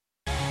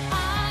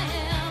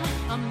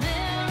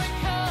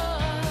America,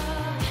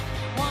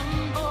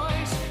 one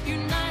voice,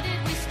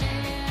 united we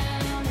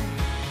stand.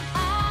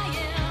 I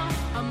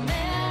am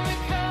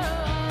America,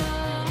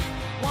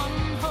 one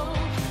hope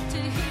to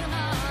heal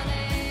our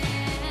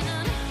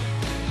land.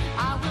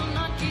 I will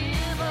not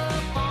give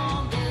up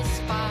on this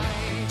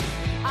fight.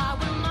 I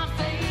will not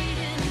fade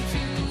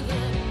into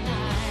the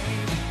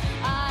night.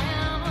 I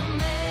am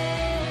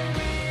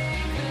America.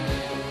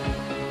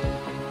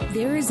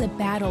 There is a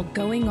battle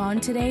going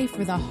on today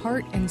for the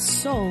heart and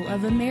soul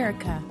of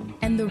America,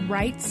 and the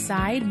right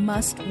side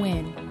must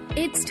win.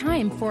 It's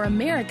time for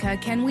America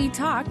Can We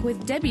Talk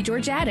with Debbie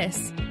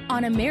Georgatos.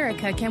 On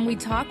America Can We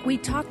talk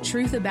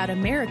truth about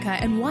America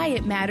and why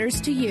it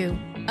matters to you.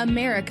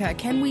 America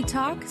Can We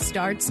Talk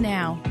starts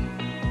now.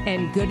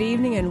 And good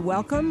evening and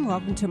welcome.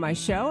 Welcome to my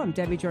show. I'm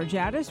Debbie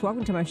Georgatos.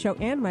 Welcome to my show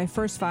and my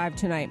first five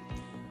tonight.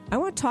 I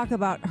want to talk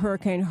about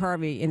Hurricane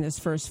Harvey in this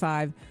first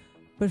five.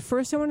 But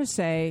first, I want to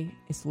say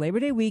it's Labor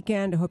Day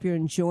weekend. I hope you're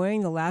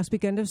enjoying the last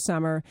weekend of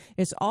summer.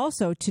 It's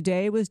also,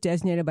 today was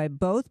designated by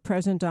both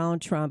President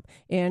Donald Trump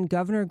and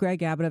Governor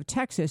Greg Abbott of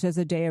Texas as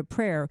a day of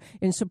prayer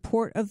in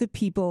support of the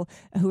people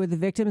who are the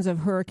victims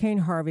of Hurricane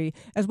Harvey,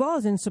 as well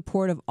as in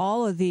support of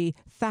all of the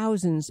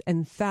thousands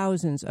and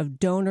thousands of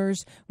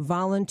donors,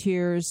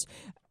 volunteers,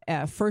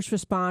 first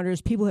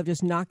responders, people who have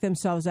just knocked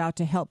themselves out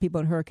to help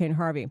people in Hurricane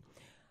Harvey.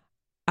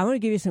 I want to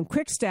give you some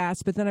quick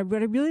stats, but then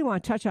what I really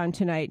want to touch on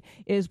tonight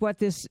is what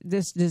this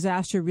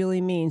disaster really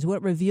means, what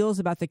it reveals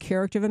about the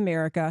character of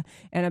America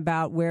and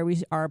about where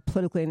we are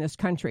politically in this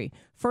country.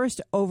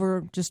 First,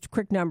 over just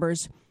quick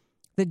numbers,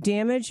 the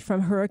damage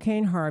from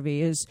Hurricane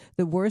Harvey is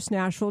the worst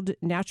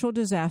natural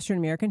disaster in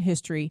American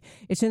history.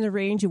 It's in the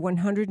range of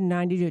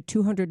 190 to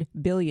 200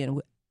 billion,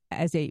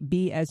 as a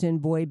B as in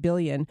boy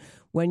billion,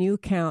 when you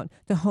count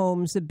the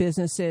homes, the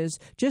businesses,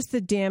 just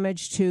the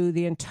damage to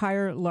the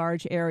entire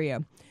large area.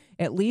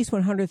 At least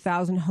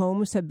 100,000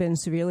 homes have been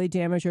severely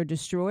damaged or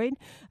destroyed.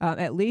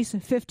 At least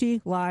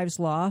 50 lives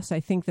lost. I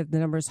think that the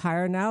number is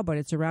higher now, but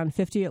it's around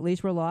 50 at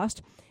least were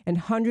lost. And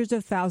hundreds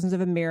of thousands of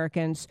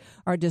Americans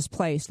are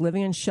displaced,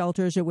 living in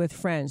shelters or with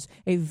friends.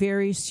 A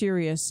very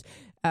serious,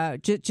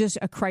 just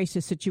a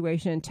crisis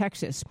situation in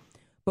Texas.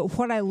 But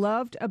what I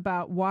loved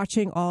about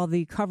watching all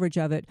the coverage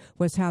of it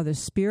was how the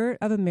spirit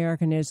of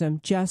Americanism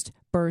just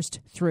burst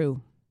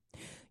through.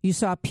 You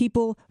saw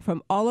people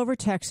from all over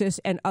Texas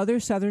and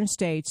other southern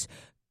states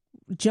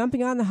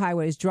jumping on the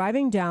highways,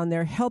 driving down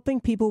there,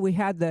 helping people. We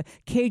had the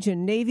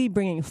Cajun Navy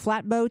bringing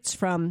flatboats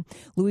from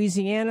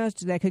Louisiana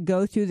that could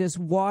go through this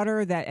water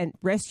and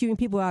rescuing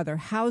people out of their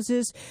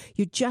houses.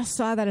 You just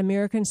saw that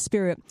American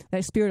spirit,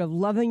 that spirit of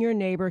loving your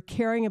neighbor,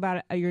 caring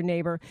about your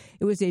neighbor.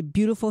 It was a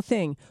beautiful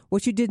thing.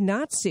 What you did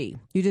not see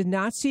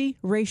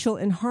racial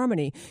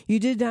inharmony. You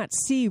did not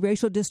see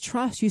racial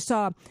distrust. You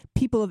saw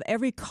people of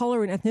every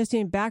color and ethnicity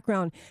and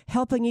background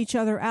helping each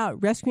other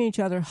out, rescuing each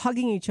other,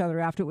 hugging each other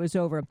after it was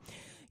over.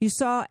 You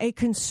saw a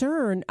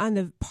concern on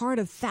the part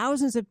of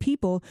thousands of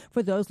people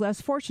for those less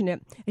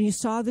fortunate, and you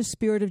saw the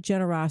spirit of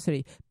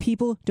generosity,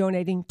 people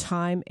donating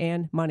time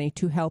and money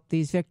to help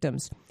these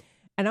victims.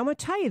 And I'm going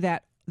to tell you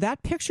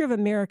that picture of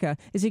America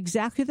is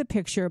exactly the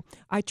picture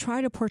I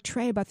try to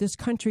portray about this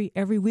country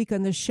every week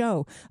on this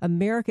show.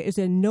 America is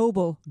a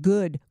noble,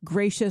 good,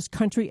 gracious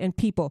country and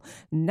people.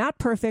 Not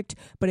perfect,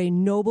 but a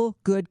noble,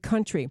 good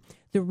country.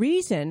 The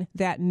reason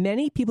that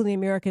many people in the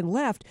American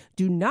left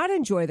do not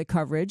enjoy the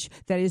coverage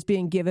that is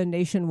being given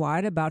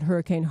nationwide about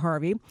Hurricane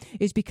Harvey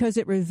is because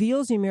it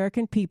reveals the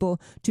American people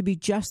to be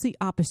just the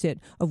opposite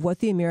of what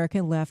the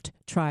American left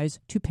tries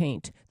to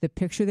paint. The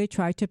picture they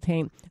try to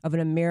paint of an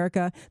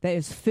America that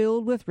is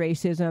filled with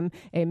racism,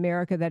 an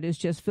America that is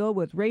just filled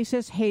with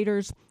racist,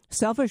 haters,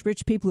 selfish,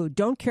 rich people who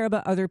don't care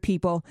about other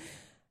people.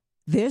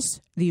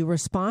 The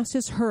response to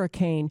this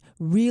hurricane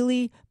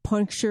really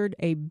punctured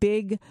a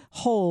big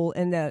hole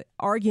in the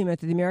argument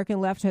that the American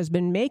left has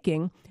been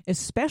making,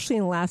 especially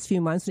in the last few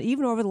months, and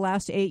even over the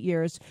last 8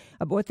 years,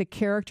 about what the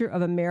character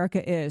of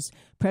America is.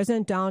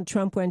 President Donald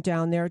Trump went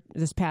down there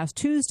this past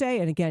Tuesday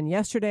and again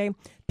yesterday.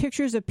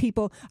 Pictures of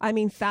people,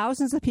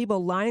 thousands of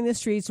people lining the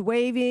streets,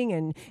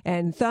 waving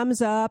and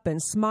thumbs up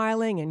and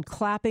smiling and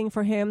clapping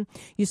for him.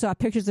 You saw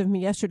pictures of him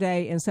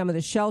yesterday in some of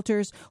the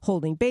shelters,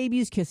 holding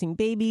babies, kissing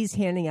babies,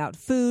 handing out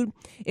food.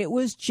 It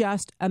was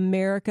just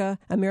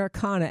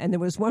Americana. And there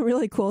was one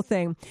really cool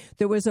thing.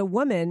 There was a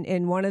woman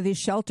in one of these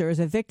shelters,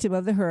 a victim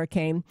of the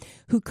hurricane,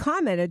 who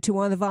commented to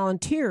one of the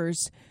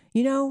volunteers,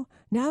 now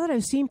that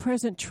I've seen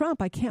President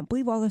Trump, I can't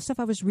believe all the stuff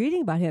I was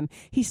reading about him.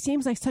 He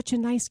seems like such a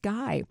nice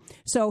guy.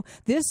 So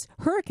this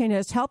hurricane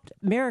has helped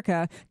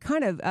America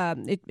kind of,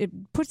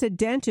 it puts a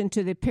dent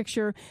into the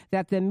picture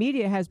that the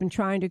media has been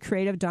trying to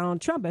create of Donald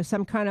Trump as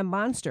some kind of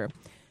monster.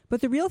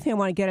 But the real thing I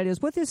want to get at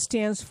is what this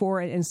stands for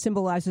and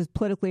symbolizes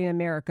politically in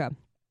America.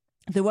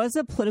 There was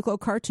a political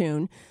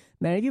cartoon.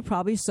 Many of you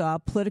probably saw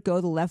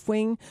Politico, the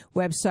left-wing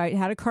website,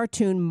 had a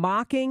cartoon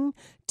mocking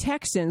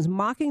Texans,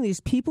 mocking these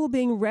people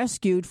being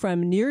rescued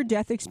from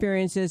near-death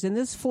experiences in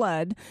this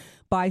flood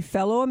by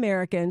fellow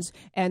Americans,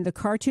 and the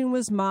cartoon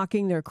was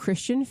mocking their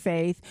Christian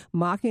faith,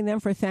 mocking them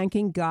for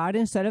thanking God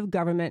instead of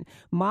government,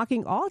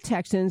 mocking all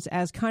Texans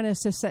as kind of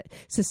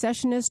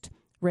secessionist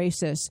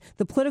racist.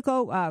 The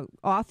Politico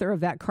author of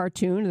that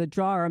cartoon, the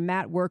drawer,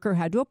 Matt Worker,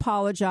 had to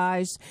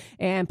apologize,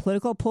 and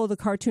Politico pulled the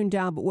cartoon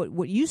down. But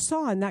what you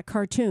saw in that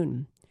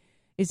cartoon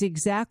is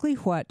exactly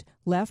what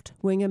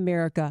left-wing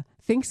America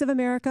thinks of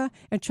America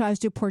and tries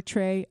to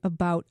portray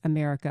about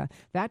America.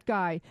 That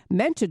guy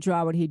meant to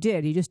draw what he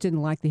did. He just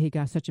didn't like that he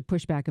got such a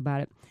pushback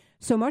about it.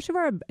 So much of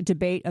our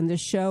debate on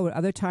this show and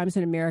other times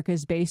in America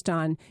is based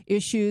on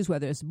issues,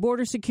 whether it's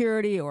border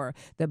security or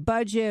the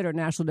budget or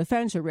national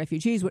defense or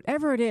refugees,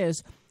 whatever it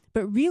is.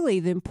 But really,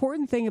 the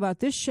important thing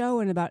about this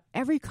show and about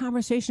every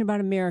conversation about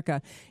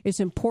America, it's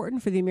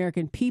important for the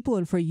American people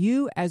and for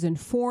you as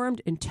informed,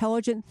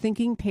 intelligent,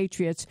 thinking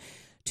patriots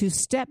to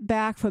step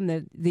back from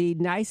the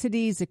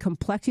niceties, the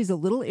complexities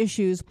of little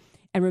issues,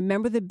 and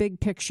remember the big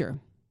picture.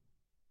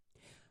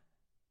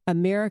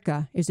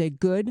 America is a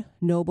good,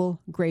 noble,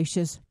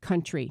 gracious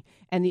country,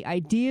 and the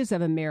ideas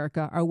of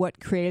America are what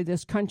created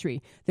this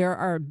country. There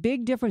are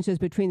big differences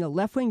between the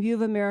left-wing view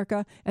of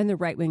America and the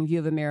right-wing view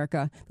of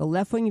America. The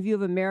left-wing view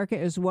of America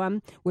is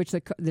one which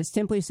that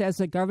simply says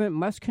the government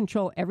must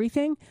control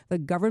everything. The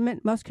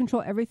government must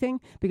control everything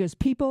because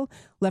people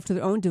left to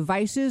their own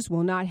devices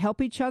will not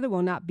help each other,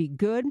 will not be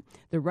good.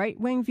 The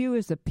right-wing view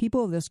is the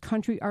people of this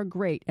country are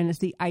great, and it's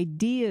the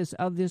ideas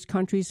of this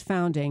country's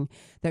founding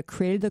that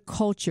created the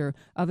culture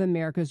of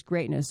America's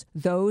greatness.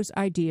 Those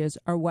ideas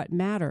are what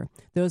matter.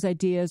 Those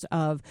ideas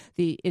of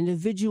the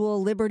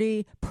individual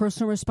liberty,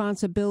 personal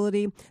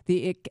responsibility,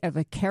 the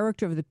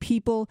character of the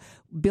people,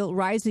 built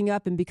rising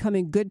up and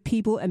becoming good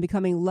people and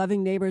becoming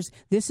loving neighbors.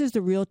 This is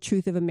the real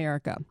truth of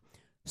America.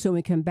 So when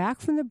we come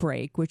back from the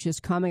break, which is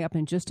coming up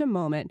in just a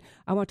moment,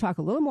 I want to talk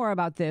a little more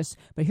about this,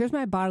 but here's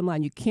my bottom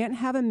line. You can't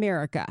have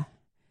America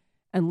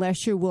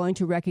unless you're willing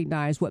to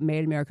recognize what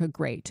made America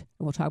great.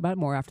 And we'll talk about it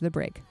more after the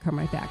break. Come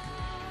right back.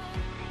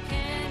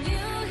 Can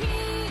you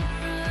hear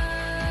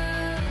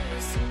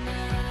us now?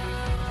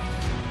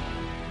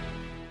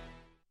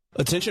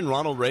 Attention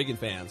Ronald Reagan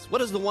fans.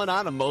 What is the one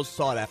item most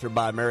sought after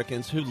by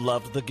Americans who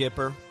loved the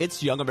Gipper?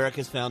 It's Young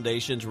America's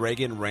Foundation's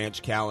Reagan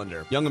Ranch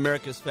Calendar. Young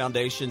America's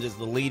Foundation is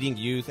the leading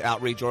youth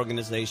outreach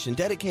organization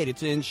dedicated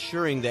to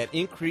ensuring that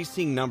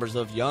increasing numbers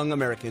of young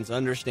Americans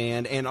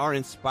understand and are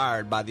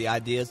inspired by the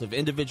ideas of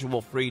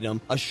individual freedom,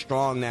 a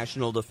strong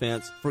national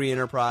defense, free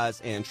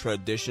enterprise, and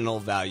traditional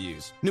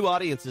values. New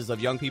audiences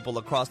of young people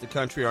across the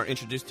country are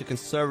introduced to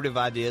conservative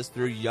ideas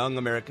through Young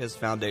America's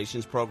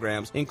Foundation's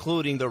programs,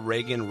 including the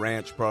Reagan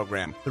Ranch program.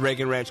 The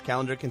Reagan Ranch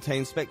Calendar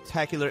contains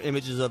spectacular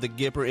images of the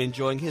Gipper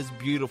enjoying his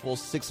beautiful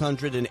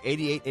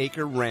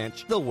 688-acre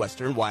ranch, the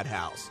Western White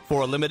House.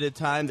 For a limited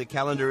time, the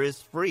calendar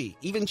is free.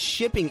 Even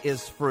shipping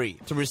is free.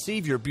 To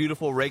receive your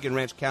beautiful Reagan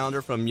Ranch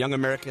Calendar from Young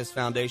America's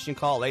Foundation,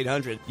 call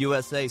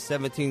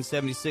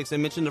 800-USA-1776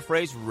 and mention the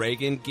phrase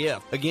Reagan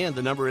Gift. Again,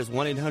 the number is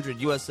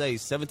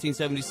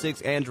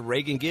 1-800-USA-1776 and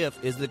Reagan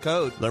Gift is the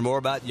code. Learn more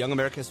about Young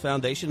America's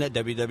Foundation at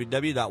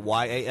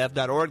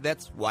www.yaf.org.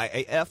 That's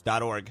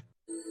yaf.org.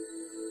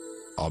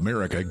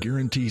 America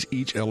guarantees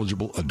each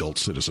eligible adult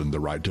citizen the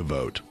right to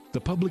vote.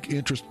 The Public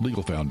Interest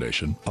Legal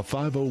Foundation, a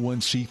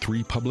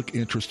 501c3 public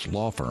interest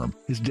law firm,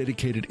 is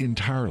dedicated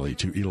entirely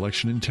to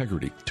election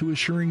integrity, to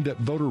assuring that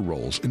voter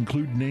rolls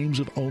include names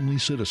of only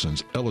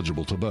citizens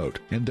eligible to vote,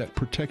 and that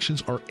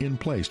protections are in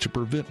place to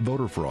prevent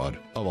voter fraud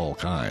of all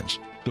kinds.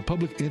 The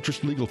Public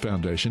Interest Legal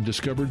Foundation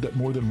discovered that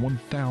more than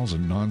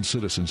 1,000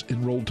 non-citizens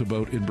enrolled to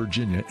vote in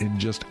Virginia in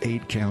just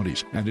 8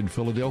 counties, and in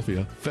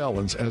Philadelphia,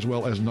 felons as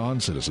well as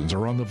non-citizens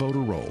are on the voter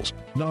rolls.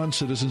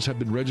 Non-citizens have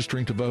been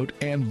registering to vote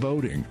and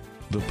voting.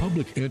 The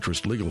Public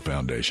Interest Legal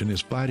Foundation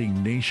is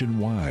fighting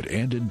nationwide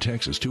and in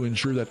Texas to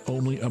ensure that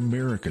only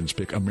Americans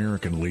pick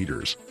American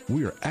leaders.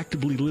 We are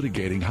actively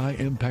litigating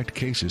high-impact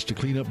cases to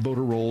clean up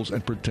voter rolls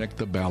and protect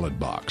the ballot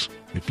box.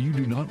 If you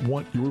do not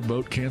want your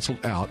vote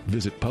canceled out,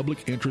 visit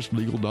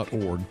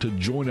publicinterestlegal.org to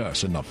join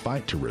us in the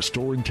fight to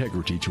restore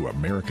integrity to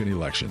American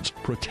elections.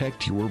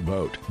 Protect your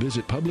vote.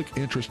 Visit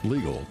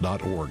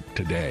publicinterestlegal.org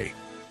today.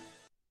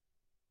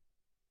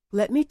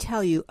 Let me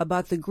tell you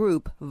about the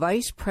group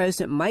Vice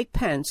President Mike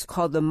Pence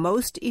called the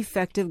most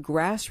effective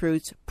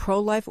grassroots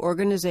pro-life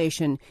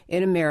organization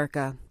in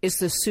America. It's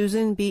the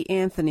Susan B.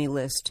 Anthony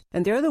list,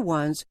 and they're the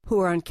ones who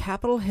are on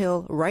Capitol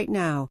Hill right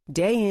now,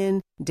 day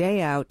in, day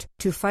out,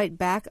 to fight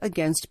back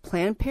against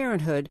Planned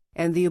Parenthood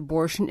and the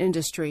abortion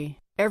industry.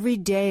 Every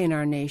day in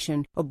our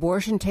nation,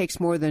 abortion takes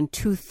more than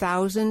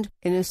 2,000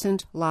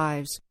 innocent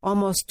lives,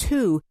 almost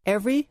 2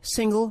 every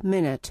single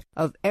minute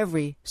of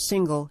every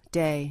single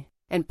day.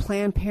 And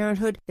Planned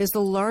Parenthood is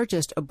the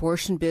largest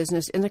abortion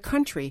business in the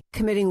country,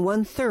 committing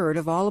 1/3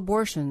 of all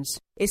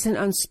abortions. It's an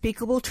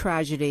unspeakable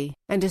tragedy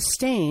and a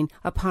stain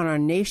upon our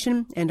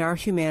nation and our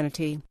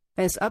humanity.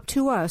 And it's up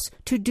to us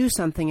to do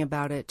something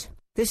about it.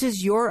 This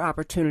is your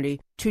opportunity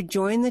to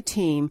join the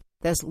team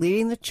that's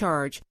leading the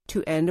charge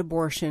to end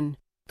abortion.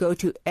 Go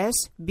to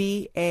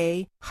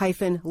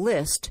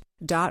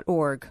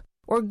sba-list.org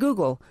or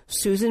Google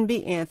Susan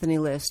B. Anthony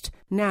List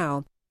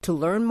now to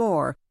learn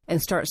more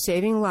and start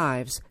saving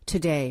lives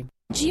today.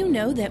 Do you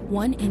know that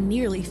 1 in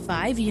nearly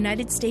 5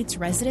 United States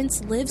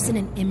residents lives in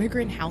an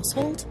immigrant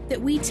household?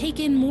 That we take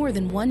in more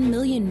than 1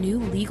 million new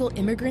legal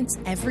immigrants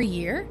every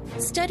year?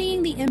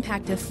 Studying the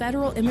impact of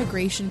federal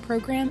immigration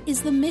program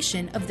is the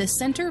mission of the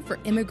Center for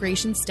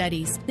Immigration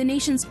Studies, the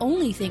nation's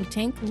only think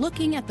tank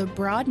looking at the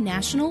broad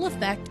national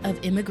effect of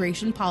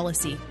immigration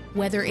policy.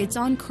 Whether it's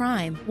on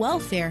crime,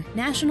 welfare,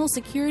 national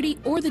security,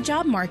 or the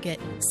job market,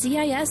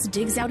 CIS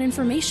digs out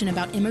information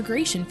about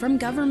immigration from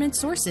government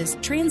sources,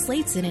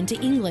 translates it into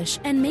English,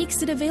 and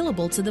makes it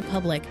available to the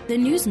public, the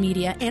news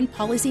media, and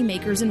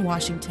policymakers in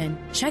Washington.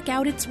 Check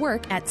out its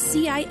work at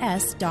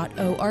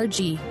CIS.org.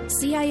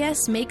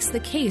 CIS makes the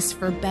case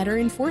for better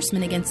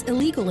enforcement against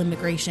illegal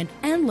immigration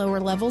and lower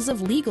levels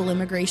of legal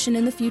immigration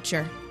in the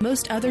future.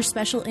 Most other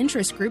special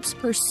interest groups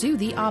pursue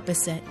the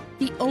opposite.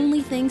 The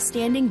only thing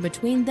standing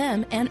between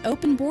them and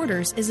open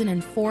borders is an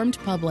informed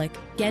public.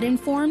 Get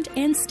informed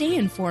and stay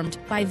informed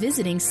by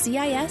visiting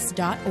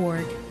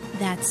CIS.org.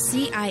 That's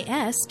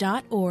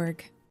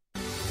CIS.org.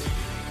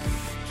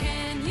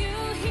 Can you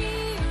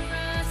hear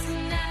us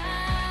now?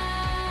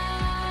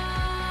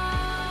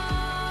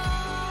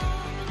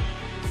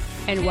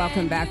 And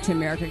welcome back to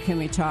America Can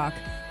We Talk.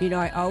 You know,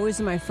 I always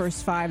in my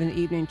first 5 in the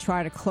evening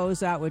try to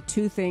close out with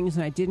 2 things,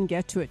 and I didn't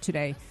get to it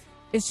today.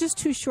 It's just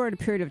too short a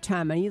period of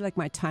time. I need like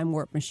my time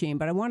warp machine,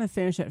 but I want to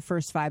finish that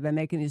first 5 by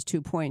making these 2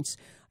 points.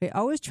 I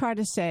always try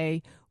to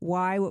say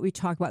why what we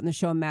talk about in the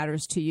show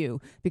matters to you,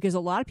 because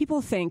a lot of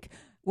people think,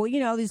 well, you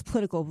know, these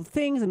political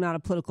things, I'm not a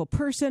political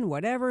person,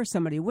 whatever,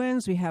 somebody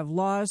wins, we have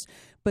laws,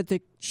 but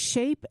the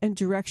shape and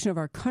direction of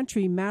our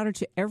country matter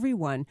to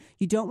everyone.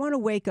 You don't want to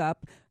wake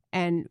up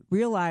and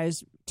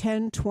realize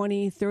 10,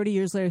 20, 30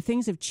 years later,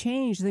 things have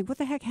changed. You think, what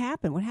the heck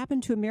happened? What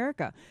happened to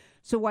America?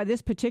 So why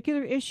this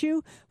particular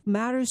issue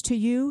matters to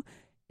you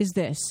is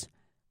this.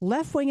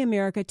 Left-wing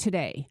America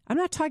today. I'm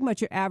not talking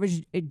about your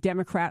average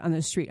Democrat on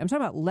the street. I'm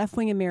talking about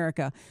left-wing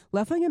America.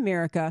 Left-wing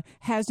America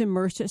has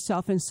immersed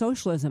itself in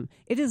socialism.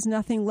 It is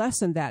nothing less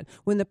than that.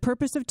 When the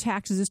purpose of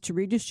taxes is to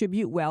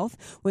redistribute wealth,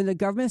 when the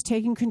government is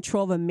taking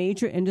control of a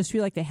major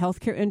industry like the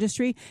healthcare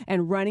industry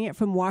and running it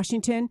from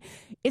Washington,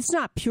 it's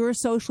not pure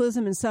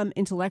socialism in some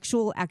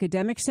intellectual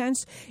academic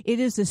sense. It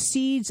is the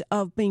seeds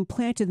of being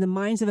planted in the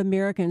minds of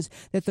Americans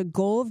that the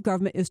goal of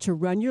government is to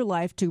run your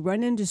life, to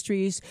run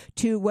industries,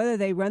 to whether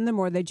they run them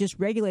or they just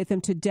regulate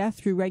them to death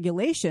through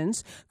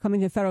regulations coming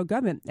to the federal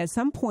government. At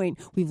some point,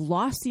 we've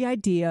lost the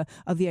idea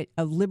of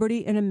liberty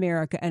in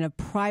America and of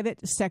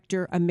private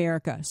sector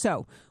America.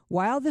 So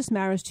while this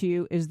matters to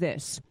you is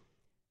this.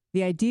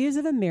 The ideas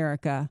of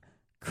America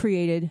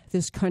created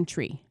this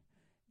country.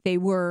 They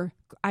were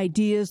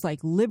ideas like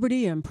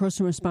liberty and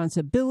personal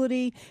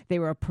responsibility. They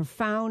were a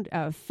profound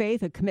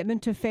faith, a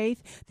commitment to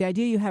faith. The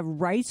idea you have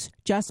rights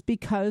just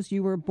because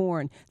you were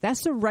born.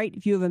 That's the right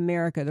view of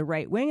America, the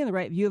right wing and the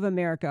right view of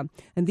America.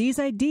 And these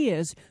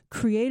ideas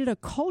created a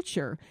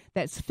culture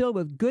that's filled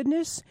with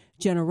goodness,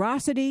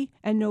 generosity,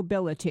 and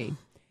nobility.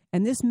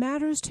 And this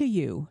matters to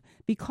you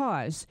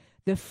because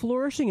the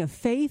flourishing of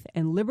faith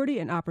and liberty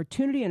and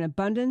opportunity and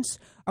abundance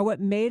are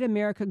what made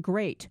America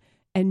great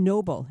and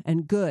noble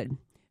and good.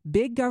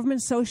 Big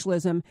government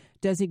socialism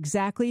does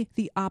exactly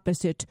the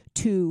opposite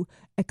to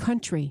a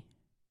country.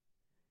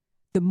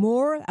 The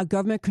more a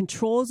government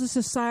controls a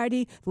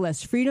society, the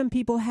less freedom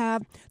people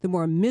have, the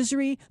more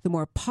misery, the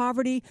more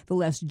poverty, the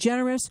less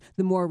generous,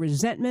 the more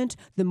resentment,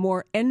 the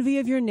more envy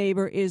of your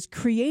neighbor is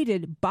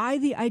created by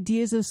the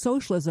ideas of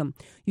socialism.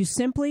 You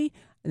simply,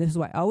 and this is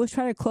why I always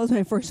try to close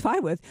my first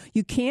 5 with,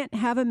 you can't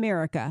have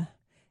America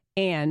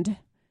and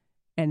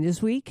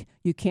this week,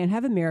 you can't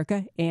have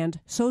America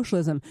and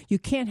socialism. You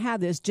can't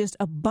have this just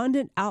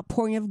abundant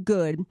outpouring of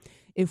good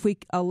if we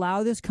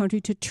allow this country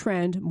to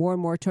trend more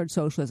and more towards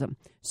socialism.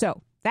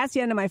 So that's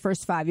the end of my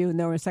first 5, even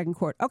though we're in second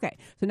quarter. Okay,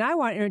 so now I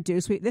want to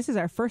introduce, this is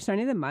our first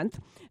Sunday of the month.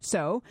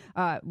 So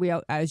we,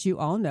 as you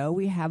all know,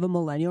 we have a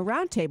Millennial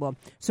Roundtable.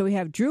 So we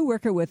have Drew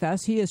Wicker with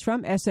us. He is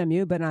from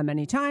SMU, been on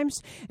many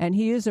times, and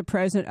he is the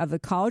president of the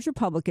College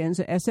Republicans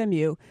at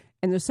SMU.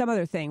 And there's some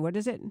other thing. What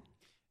is it?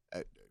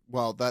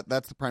 Well,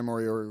 that's the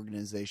primary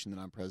organization that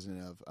I'm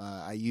president of.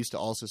 I used to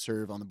also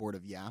serve on the board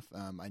of YAF.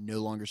 I no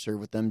longer serve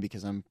with them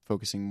because I'm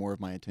focusing more of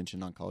my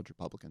attention on College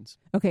Republicans.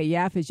 Okay,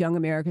 YAF is Young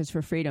Americans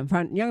for Freedom,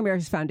 Young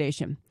Americans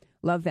Foundation.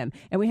 Love them.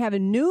 And we have a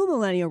new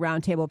Millennial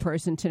Roundtable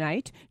person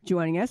tonight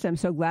joining us. I'm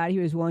so glad he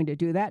was willing to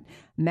do that.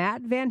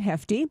 Matt Van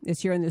Hefty is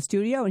here in the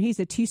studio, and he's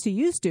a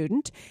TCU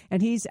student.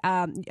 And he's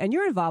and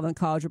you're involved in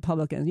College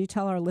Republicans. Can you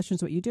tell our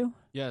listeners what you do?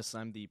 Yes,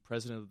 I'm the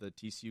president of the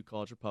TCU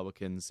College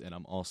Republicans, and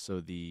I'm also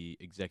the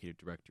executive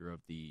director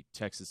of the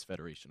Texas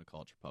Federation of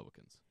College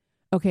Republicans.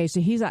 Okay, so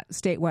he's at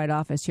statewide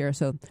office here.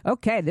 So,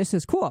 okay, this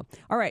is cool.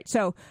 All right,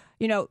 so,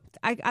 you know,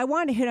 I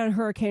wanted to hit on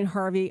Hurricane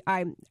Harvey.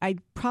 I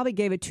probably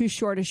gave it too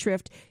short a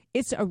shrift.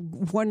 it's a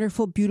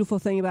wonderful, beautiful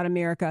thing about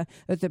America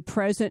that the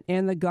president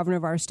and the governor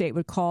of our state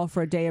would call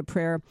for a day of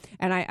prayer.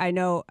 And I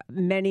know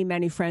many,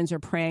 many friends are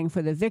praying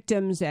for the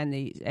victims and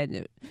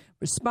the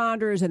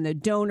responders and the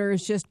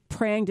donors, just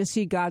praying to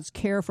see God's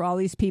care for all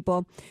these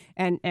people.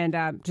 And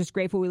just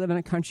grateful we live in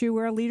a country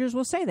where our leaders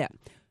will say that.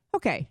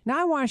 Okay, now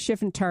I want to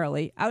shift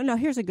entirely. Oh, no,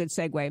 here's a good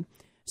segue.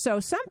 So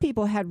some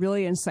people had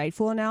really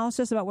insightful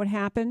analysis about what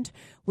happened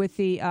with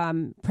the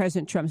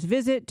President Trump's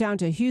visit down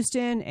to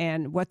Houston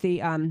and what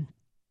the,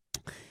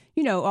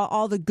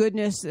 all the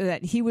goodness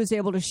that he was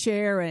able to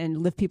share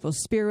and lift people's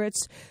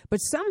spirits. But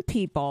some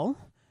people,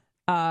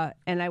 and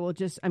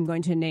I'm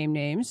going to name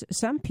names,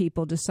 some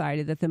people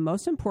decided that the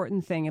most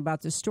important thing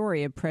about the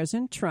story of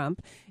President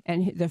Trump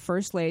and the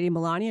First Lady,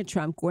 Melania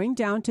Trump, going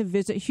down to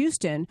visit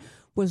Houston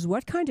was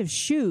what kind of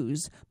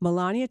shoes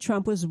Melania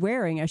Trump was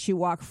wearing as she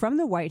walked from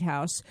the White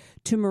House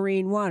to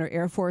Marine One or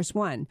Air Force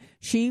One.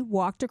 She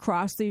walked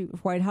across the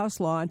White House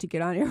lawn to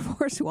get on Air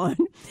Force One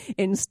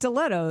in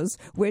stilettos,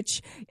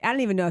 which I don't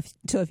even know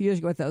until a few years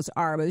ago what those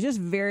are, but they're just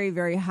very,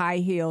 very high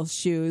heel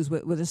shoes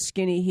with a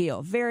skinny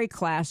heel. Very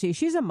classy.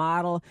 She's a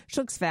model.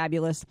 She looks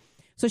fabulous.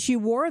 So she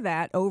wore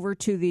that over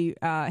to the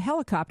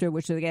helicopter,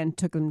 which again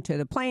took them to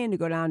the plane to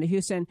go down to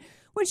Houston.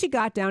 When she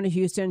got down to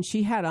Houston,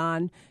 she had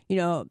on,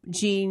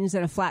 jeans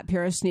and a flat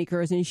pair of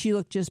sneakers, and she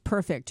looked just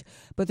perfect.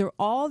 But there are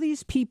all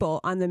these people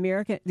on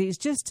these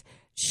just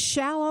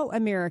shallow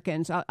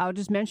Americans. I'll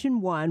just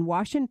mention one,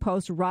 Washington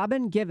Post,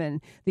 Robin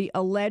Given, the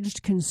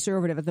alleged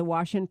conservative at the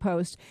Washington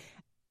Post.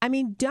 I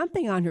mean,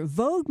 dumping on her.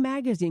 Vogue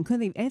magazine couldn't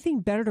think of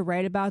anything better to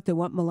write about than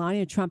what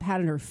Melania Trump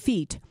had on her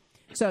feet.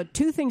 So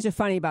two things are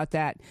funny about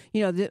that.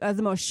 The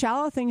most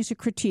shallow things to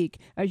critique.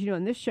 As you know,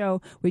 in this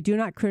show, we do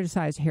not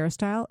criticize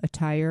hairstyle,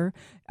 attire,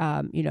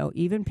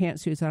 even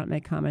pantsuits. I don't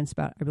make comments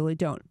about. I really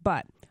don't.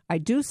 But I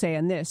do say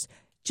on this,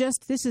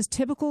 this is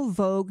typical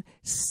Vogue,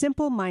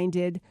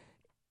 simple-minded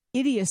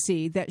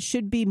idiocy that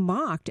should be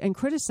mocked and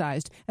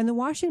criticized. And the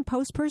Washington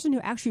Post person who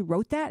actually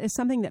wrote that is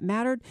something that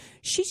mattered.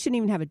 She shouldn't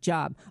even have a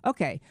job.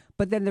 Okay.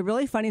 But then the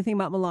really funny thing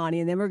about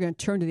Melania, and then we're going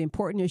to turn to the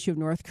important issue of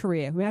North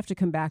Korea. We have to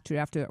come back to it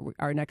after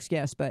our next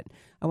guest, but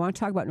I want to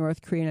talk about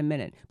North Korea in a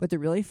minute. But the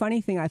really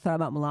funny thing I thought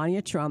about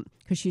Melania Trump,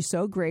 because she's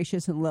so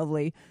gracious and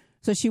lovely.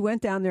 So she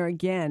went down there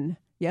again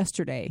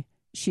yesterday.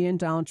 She and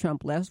Donald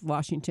Trump left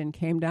Washington,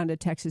 came down to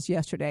Texas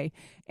yesterday.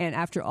 And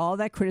after all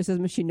that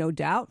criticism she no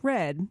doubt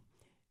read,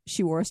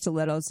 she wore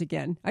stilettos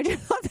again. I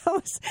just thought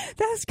that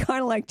was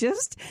kind of like, you're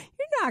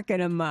not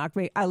going to mock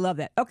me. I love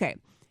that. Okay.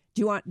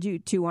 Do you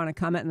want to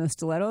comment on the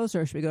stilettos,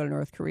 or should we go to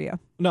North Korea?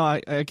 No,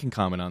 I can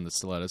comment on the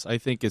stilettos. I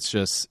think it's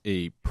just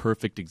a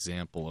perfect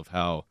example of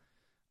how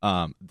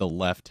the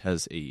left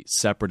has a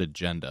separate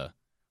agenda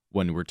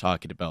when we're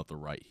talking about the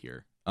right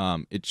here.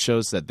 It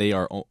shows that they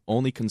are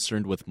only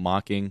concerned with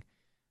mocking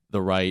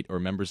the right or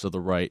members of the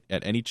right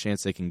at any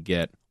chance they can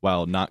get,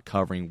 while not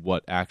covering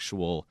what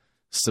actual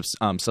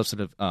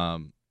substantive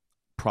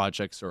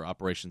projects or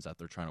operations that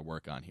they're trying to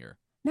work on here.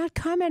 Not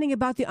commenting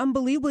about the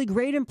unbelievably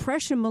great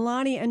impression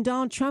Melania and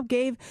Donald Trump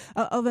gave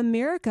of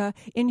America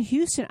in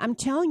Houston. I'm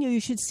telling you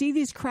should see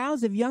these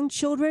crowds of young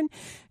children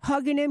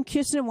hugging him,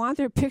 kissing him, want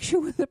their picture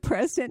with the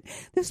president.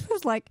 This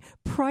was like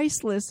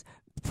priceless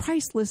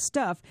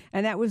stuff,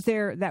 and that was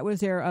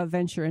their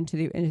venture into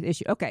the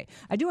issue. Okay,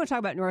 I do want to talk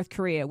about North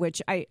Korea,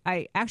 which I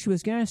actually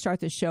was going to start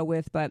this show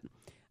with, but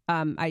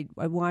I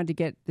wanted to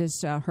get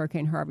this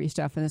Hurricane Harvey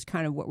stuff, and that's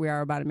kind of what we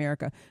are about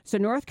America. So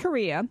North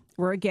Korea,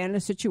 we're again in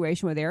a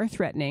situation where they're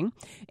threatening,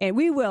 and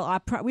we only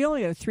have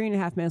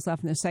 3.5 minutes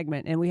left in this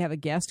segment, and we have a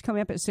guest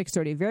coming up at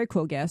 6:30, a very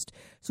cool guest.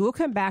 So we'll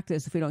come back to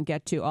this if we don't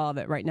get to all of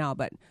it right now.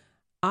 But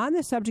on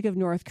the subject of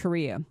North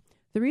Korea,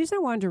 the reason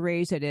I wanted to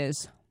raise it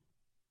is,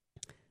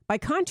 by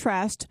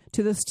contrast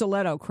to the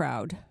stiletto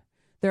crowd,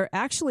 there are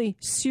actually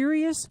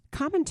serious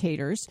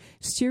commentators,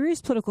 serious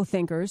political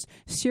thinkers,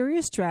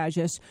 serious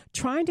strategists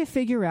trying to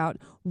figure out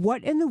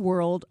what in the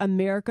world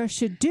America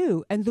should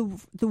do, and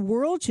the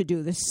world should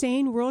do, the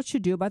sane world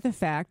should do about the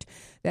fact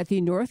that the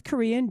North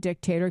Korean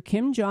dictator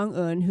Kim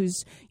Jong-un,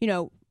 who's,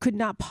 could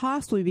not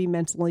possibly be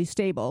mentally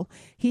stable,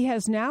 he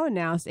has now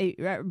announced a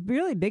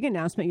really big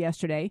announcement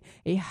yesterday,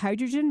 a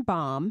hydrogen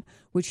bomb,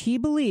 which he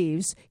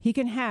believes he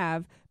can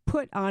have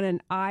put on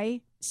an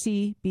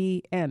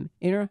ICBM,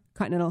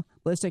 Intercontinental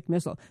Ballistic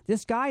Missile.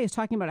 This guy is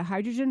talking about a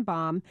hydrogen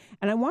bomb,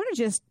 and I want to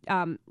just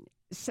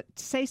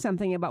say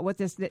something about what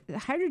the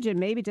hydrogen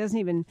maybe doesn't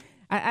even,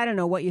 I don't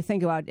know what you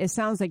think about it. It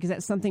sounds like, is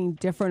that something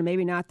different,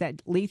 maybe not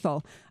that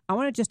lethal. I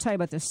want to just tell you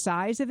about the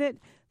size of it.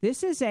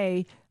 This is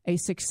a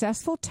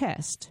successful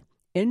test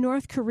in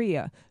North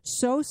Korea,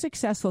 so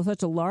successful,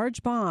 such a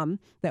large bomb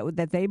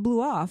that they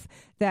blew off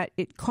that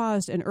it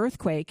caused an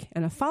earthquake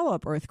and a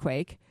follow-up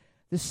earthquake.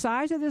 The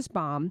size of this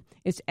bomb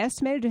is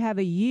estimated to have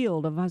a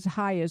yield of as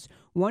high as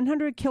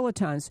 100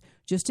 kilotons,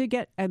 just to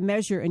get a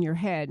measure in your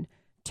head,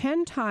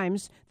 10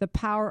 times the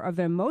power of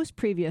their most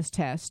previous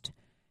test,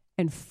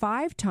 and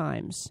 5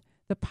 times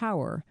the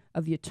power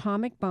of the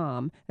atomic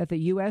bomb that the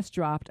U.S.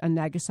 dropped on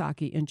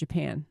Nagasaki in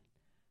Japan.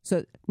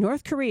 So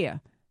North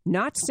Korea,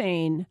 not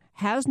sane,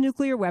 has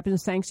nuclear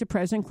weapons thanks to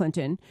President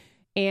Clinton,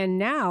 and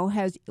now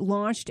has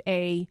launched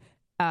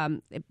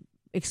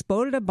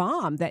exploded a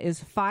bomb that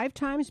is 5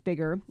 times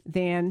bigger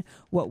than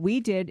what we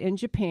did in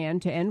Japan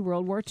to end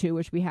World War II,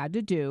 which we had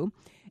to do.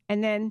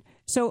 And then,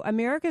 so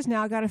America's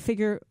now got to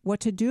figure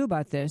what to do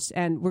about this.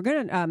 And we're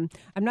going to,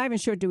 I'm not even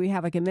sure, do we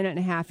have like a minute and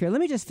a half here?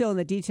 Let me just fill in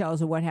the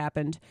details of what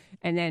happened.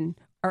 And then,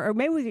 or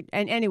maybe we could,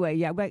 and anyway,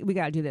 yeah, we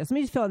got to do this. Let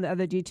me just fill in the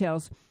other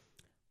details.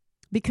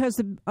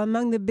 Because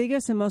among the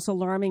biggest and most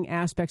alarming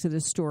aspects of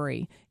this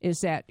story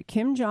is that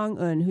Kim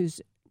Jong-un,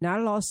 who's not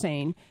at all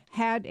sane,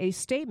 had a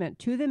statement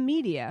to the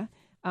media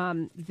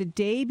the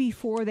day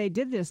before they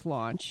did this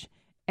launch.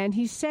 And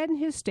he said in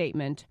his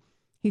statement,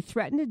 he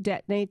threatened to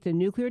detonate the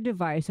nuclear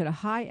device at a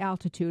high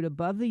altitude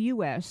above the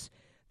U.S.,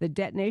 the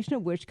detonation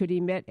of which could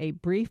emit a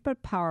brief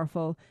but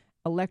powerful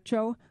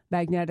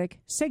electromagnetic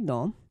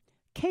signal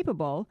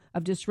capable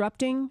of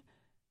disrupting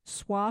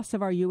swaths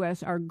of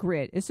our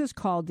grid. This is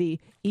called the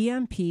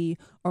EMP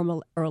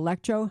or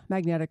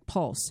electromagnetic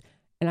pulse.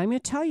 And I'm going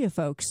to tell you,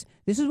 folks,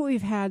 this is what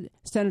we've had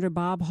Senator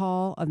Bob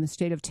Hall of the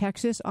state of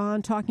Texas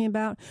on talking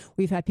about.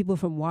 We've had people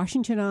from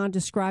Washington on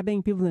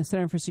describing, people in the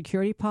Center for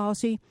Security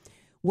Policy.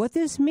 What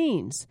this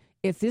means,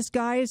 if this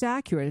guy is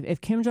accurate,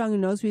 if Kim Jong-un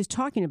knows what he's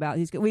talking about,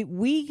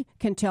 we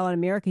can tell in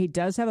America he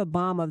does have a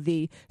bomb of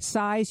the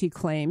size he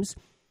claims.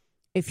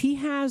 If he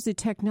has the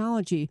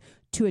technology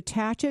to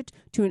attach it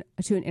to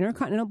an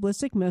intercontinental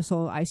ballistic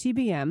missile,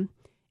 ICBM,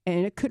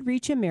 and it could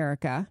reach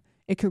America,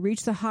 it could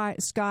reach the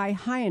sky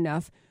high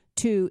enough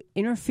to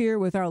interfere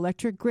with our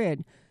electric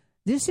grid,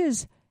 this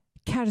is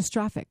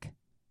catastrophic.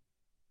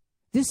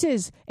 This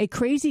is a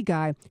crazy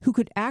guy who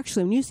could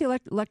actually, when you say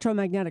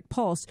electromagnetic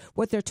pulse,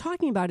 what they're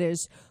talking about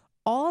is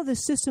all the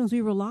systems we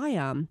rely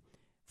on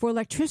for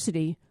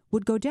electricity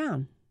would go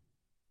down.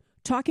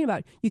 Talking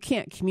about you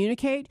can't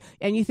communicate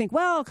and you think,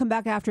 well, I'll come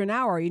back after an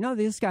hour. You know,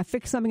 they just got to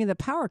fix something in the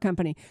power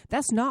company.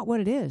 That's not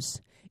what it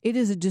is. It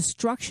is a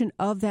destruction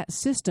of that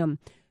system.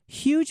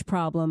 Huge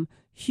problem,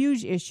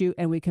 huge issue.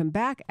 And we come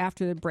back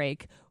after the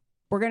break.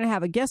 We're going to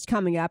have a guest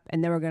coming up,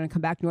 and then we're going to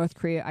come back to North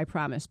Korea, I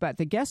promise. But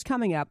the guest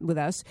coming up with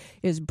us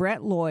is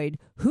Brett Lloyd,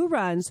 who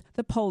runs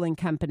the polling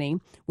company,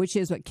 which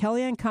is what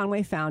Kellyanne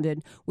Conway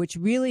founded, which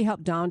really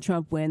helped Donald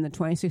Trump win the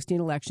 2016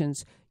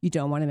 elections. You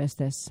don't want to miss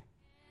this.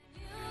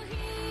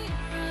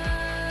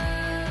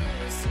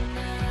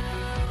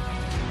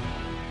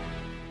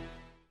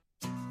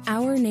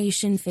 Our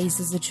nation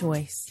faces a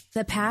choice: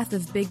 the path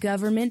of big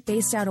government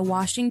based out of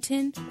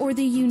Washington, or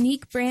the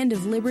unique brand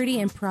of liberty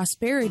and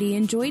prosperity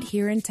enjoyed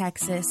here in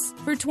Texas.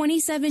 For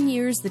 27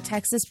 years, the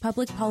Texas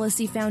Public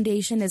Policy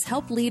Foundation has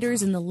helped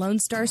leaders in the Lone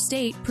Star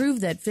State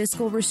prove that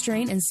fiscal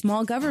restraint and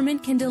small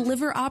government can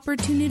deliver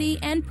opportunity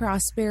and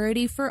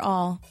prosperity for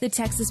all. The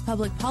Texas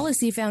Public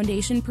Policy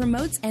Foundation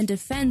promotes and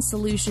defends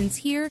solutions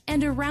here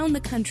and around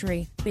the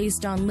country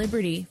based on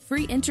liberty,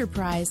 free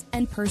enterprise,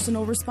 and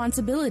personal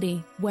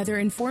responsibility. Whether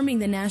informing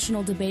the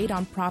national debate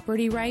on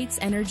property rights,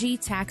 energy,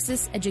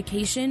 taxes,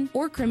 education,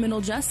 or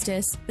criminal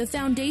justice, the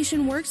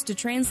foundation works to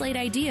translate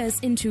ideas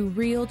into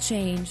real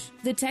change.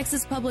 The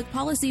Texas Public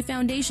Policy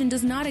Foundation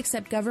does not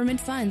accept government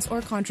funds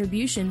or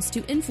contributions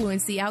to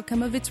influence the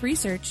outcome of its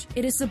research.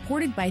 It is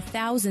supported by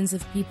thousands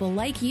of people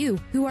like you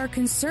who are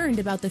concerned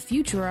about the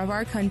future of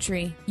our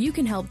country. You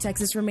can help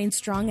Texas remain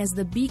strong as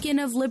the beacon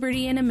of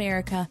liberty in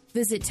America.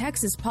 Visit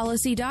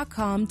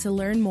TexasPolicy.com to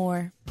learn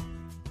more.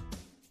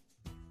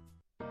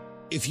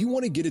 If you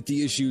want to get at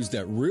the issues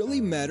that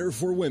really matter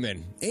for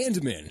women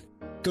and men,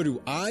 go to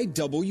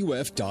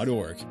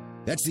IWF.org.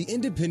 That's the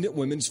Independent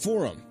Women's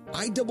Forum.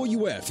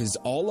 IWF is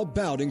all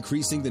about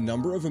increasing the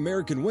number of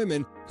American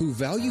women who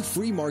value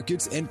free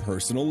markets and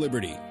personal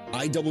liberty.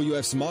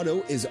 IWF's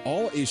motto is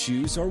all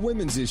issues are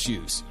women's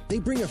issues. They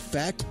bring a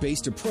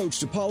fact-based approach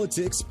to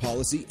politics,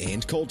 policy,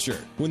 and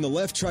culture. When the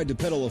left tried to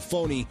peddle a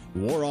phony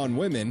war on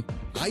women,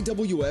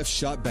 IWF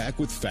shot back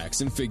with facts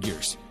and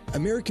figures.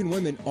 American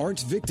women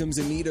aren't victims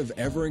in need of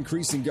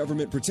ever-increasing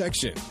government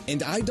protection, and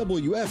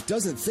IWF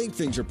doesn't think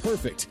things are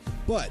perfect,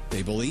 but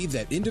they believe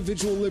that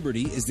individual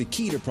liberty is the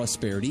key to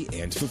prosperity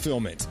and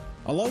fulfillment.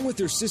 Along with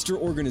their sister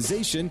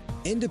organization,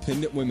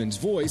 Independent Women's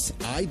Voice,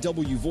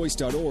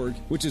 IWVoice.org,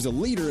 which is a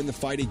leader in the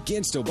fight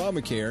against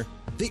Obamacare,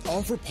 they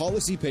offer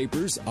policy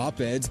papers,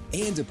 op-eds,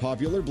 and a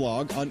popular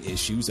blog on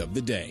issues of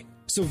the day.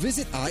 So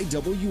visit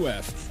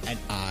IWF at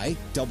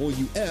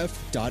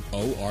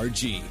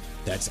IWF.org.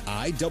 That's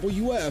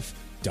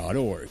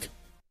IWF.org.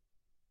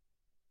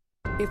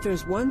 If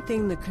there's one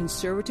thing the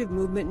conservative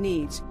movement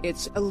needs,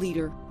 it's a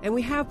leader. And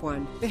we have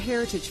one, the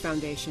Heritage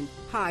Foundation.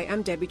 Hi,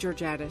 I'm Debbie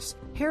Georgatos.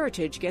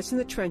 Heritage gets in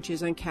the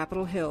trenches on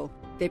Capitol Hill.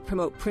 They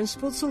promote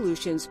principled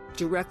solutions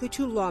directly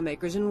to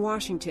lawmakers in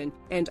Washington.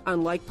 And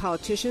unlike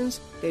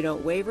politicians, they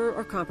don't waver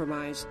or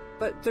compromise.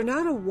 But they're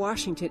not a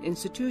Washington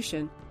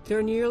institution. There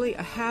are nearly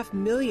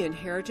 500,000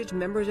 Heritage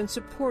members and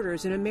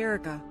supporters in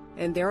America.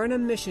 And they're on a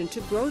mission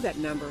to grow that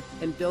number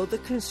and build the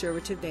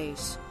conservative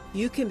base.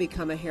 You can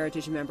become a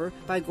Heritage member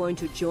by going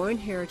to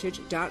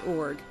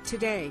joinheritage.org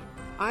today.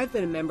 I've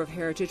been a member of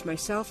Heritage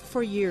myself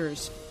for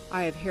years.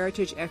 I have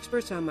Heritage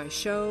experts on my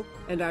show,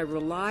 and I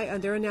rely on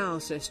their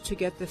analysis to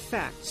get the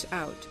facts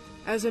out.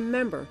 As a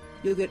member,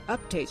 you'll get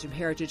updates from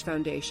Heritage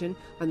Foundation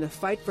on the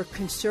fight for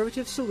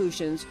conservative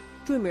solutions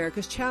to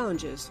America's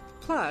challenges.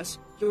 Plus,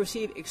 you'll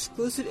receive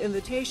exclusive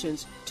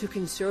invitations to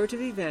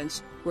conservative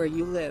events where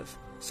you live.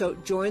 So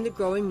join the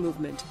growing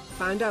movement.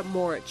 Find out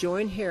more at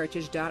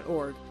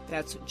joinheritage.org.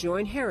 That's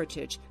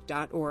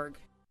joinheritage.org.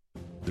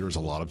 There's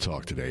a lot of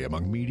talk today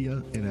among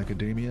media, in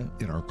academia,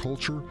 in our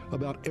culture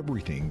about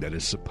everything that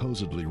is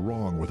supposedly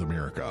wrong with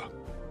America.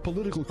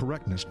 Political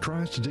correctness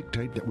tries to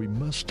dictate that we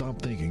must stop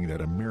thinking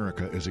that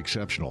America is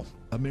exceptional.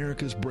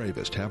 America's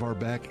bravest have our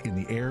back in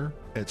the air,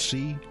 at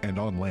sea, and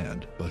on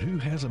land. But who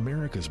has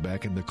America's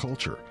back in the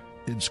culture?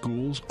 In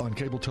schools, on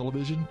cable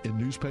television, in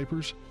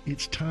newspapers?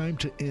 It's time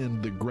to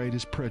end the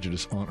greatest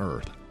prejudice on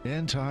earth,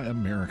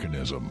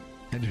 anti-Americanism.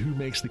 And who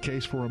makes the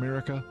case for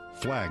America?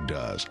 FLAG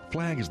does.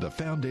 FLAG is the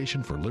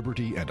foundation for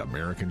liberty and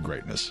American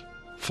greatness.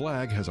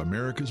 FLAG has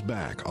America's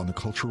back on the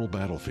cultural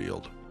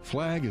battlefield.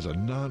 FLAG is a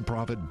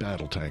nonprofit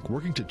battle tank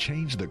working to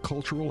change the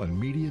cultural and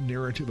media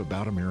narrative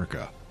about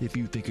America. If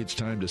you think it's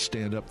time to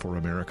stand up for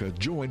America,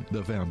 join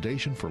the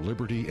Foundation for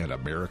Liberty and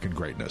American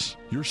Greatness.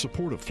 Your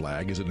support of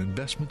FLAG is an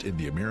investment in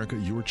the America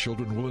your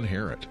children will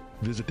inherit.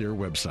 Visit their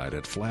website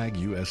at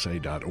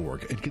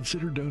flagusa.org and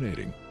consider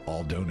donating.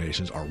 All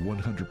donations are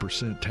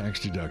 100%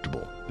 tax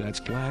deductible. That's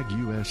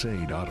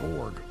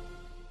flagusa.org.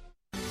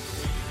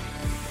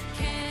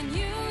 Can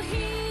you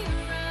hear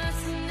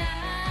us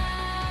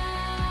now?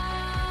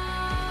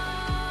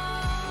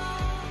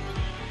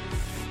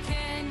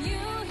 Can you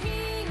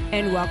hear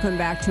And welcome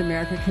back to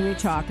America Can We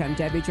Talk. I'm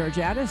Debbie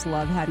Georgiadis.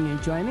 Love having you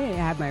join me. I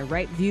have my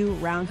Right View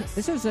round.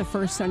 This is the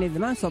first Sunday of the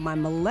month, so my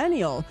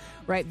millennial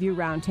Right View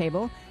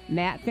roundtable.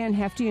 Matt Van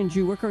Hefty and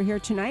Drew Wicker are here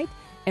tonight.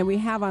 And we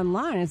have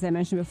online, as I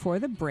mentioned before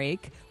the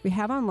break, we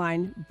have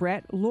online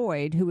Brett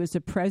Lloyd, who is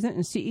the president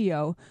and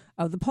CEO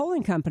of the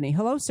polling company.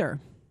 Hello, sir.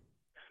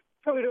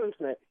 How are we doing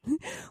tonight?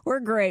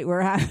 We're great.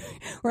 We're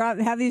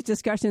have these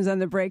discussions on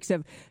the breaks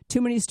of too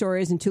many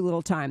stories and too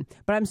little time.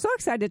 But I'm so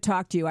excited to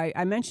talk to you.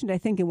 I mentioned, I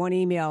think, in one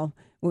email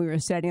when we were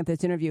setting up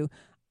this interview,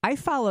 I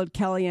followed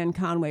Kellyanne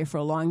Conway for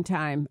a long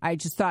time. I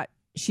just thought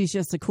she's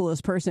just the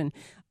coolest person.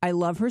 I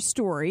love her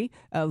story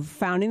of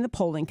founding the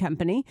polling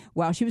company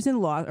while she was in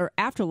law or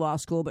after law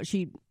school, but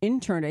she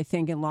interned, I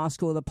think, in law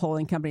school at the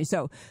polling company.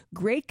 So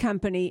great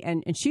company.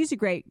 And she's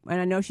and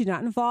I know she's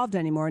not involved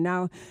anymore.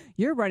 Now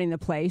you're running the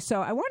place.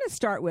 So I want to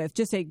start with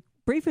just a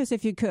brief us,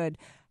 if you could.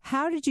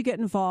 How did you get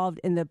involved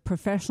in the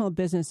professional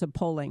business of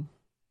polling?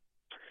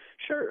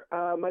 Sure.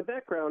 My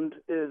background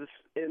is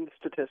in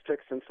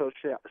statistics and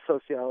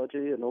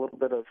sociology and a little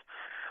bit of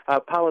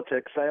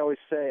politics. I always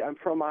say I'm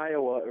from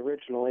Iowa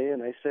originally,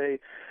 and I say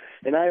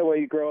in Iowa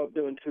you grow up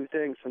doing two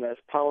things, and that's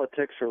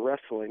politics or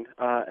wrestling.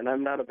 And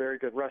I'm not a very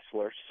good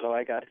wrestler, so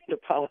I got into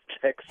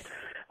politics.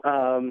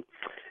 And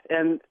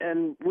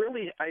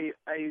really, I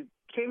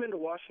came into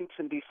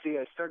Washington, D.C.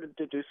 I started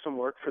to do some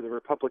work for the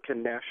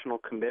Republican National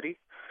Committee.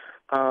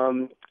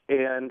 And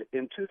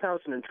in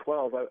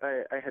 2012,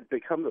 I had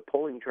become the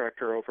polling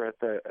director over at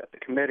the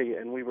committee,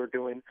 and we were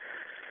doing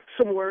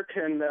some work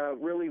and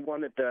really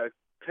wanted to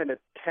kind of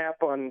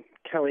tap on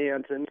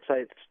Kellyanne's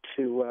insights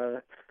to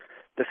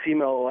the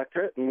female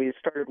electorate, and we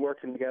started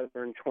working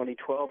together in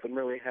 2012 and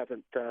really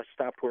haven't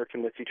stopped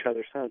working with each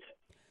other since.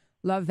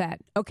 Love that.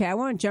 Okay, I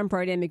want to jump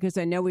right in because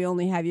I know we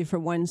only have you for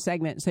one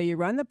segment. So you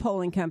run the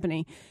polling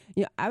company.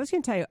 You know, I was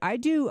going to tell you, I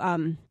do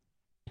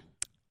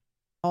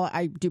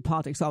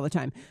politics all the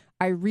time.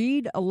 I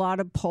read a lot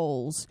of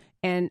polls,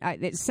 and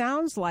it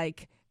sounds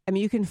like, I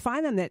mean, you can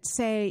find them that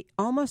say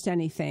almost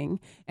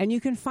anything, and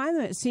you can find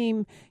them that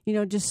seem,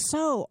 just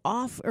so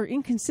off or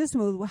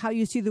inconsistent with how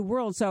you see the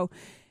world. So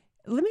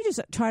let me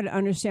just try to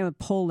understand with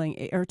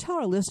polling, or tell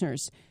our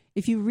listeners,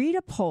 if you read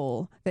a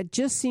poll that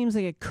just seems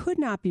like it could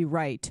not be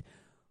right,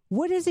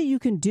 what is it you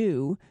can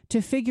do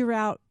to figure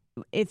out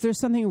if there's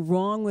something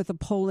wrong with the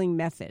polling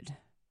method?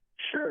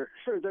 Sure.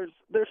 There's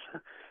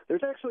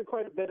actually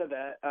quite a bit of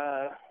that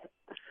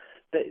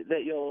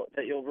that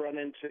you'll run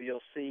into.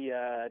 You'll see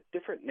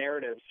different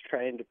narratives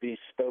trying to be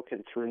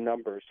spoken through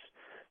numbers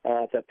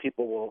that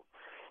people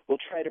will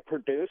try to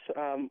produce.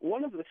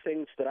 One of the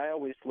things that I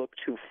always look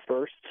to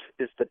first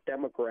is the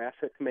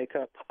demographic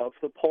makeup of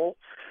the poll.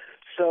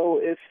 So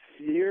if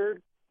you're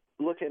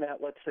looking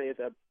at, let's say,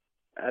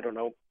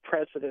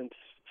 president's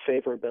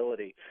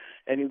favorability,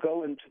 and you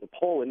go into the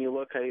poll and you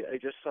look, I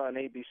just saw an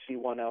ABC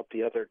one out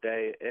the other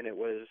day, and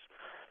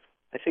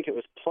I think it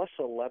was plus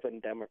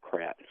 11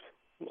 Democrat.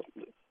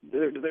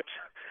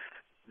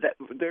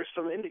 There's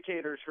some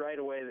indicators right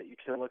away that you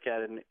can look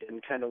at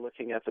in kind of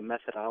looking at the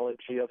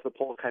methodology of the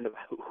poll, kind of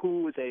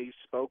who they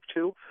spoke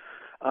to.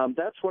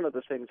 That's one of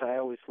the things I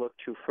always look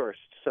to first.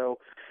 So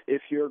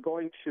if you're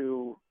going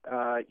to,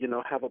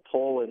 have a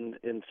poll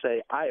in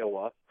say,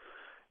 Iowa,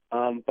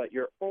 but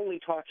you're only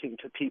talking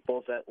to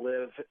people that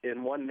live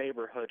in one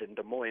neighborhood in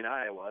Des Moines,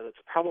 Iowa. That's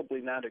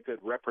probably not a good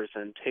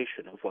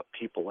representation of what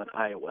people in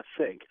Iowa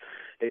think.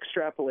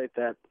 Extrapolate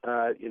that,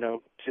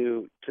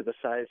 to the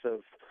size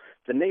of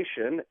the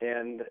nation,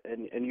 and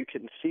you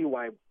can see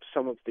why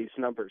some of these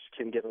numbers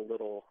can get a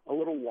little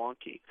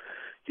wonky.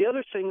 The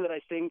other thing that I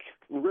think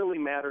really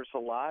matters a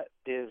lot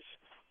is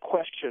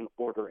question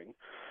ordering.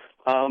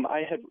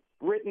 I had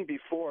written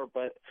before,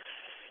 but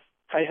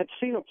I had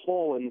seen a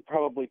poll in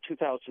probably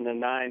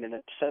 2009, and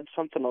it said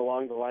something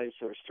along the lines,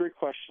 there was 3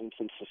 questions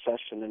in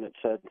succession, and it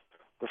said,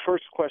 the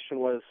first question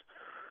was,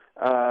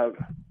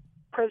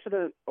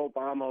 President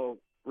Obama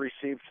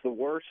received the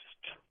worst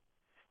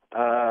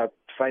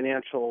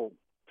financial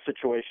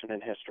situation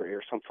in history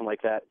or something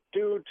like that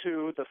due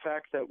to the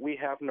fact that we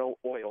have no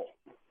oil,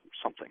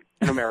 something,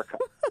 in America.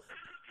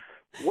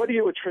 What do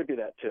you attribute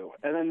that to?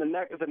 And then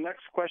the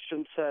next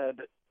question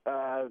said,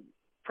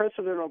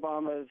 President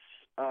Obama's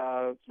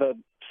the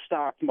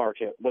stock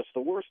market was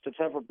the worst it's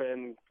ever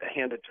been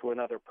handed to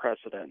another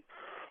president.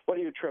 What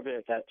do you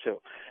attribute that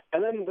to?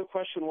 And then the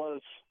question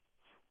was,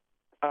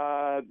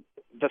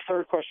 the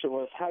third question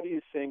was, how do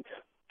you think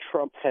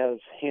Trump has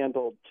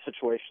handled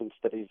situations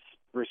that he's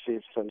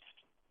received since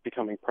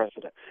becoming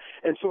president?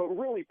 And so it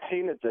really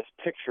painted this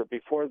picture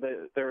before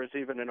there was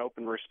even an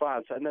open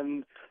response. And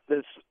then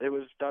it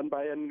was done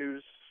by a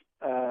news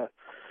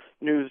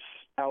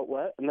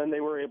outlet, and then they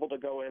were able to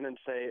go in and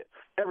say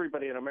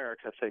everybody in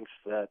America thinks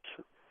that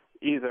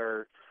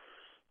either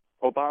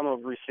Obama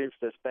received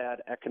this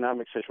bad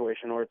economic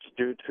situation or it's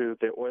due to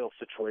the oil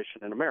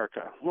situation in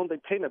America. Well, they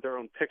painted their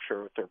own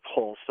picture with their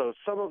poll. So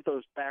some of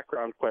those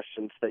background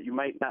questions that you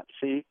might not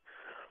see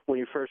when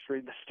you first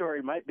read the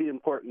story might be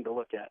important to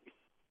look at.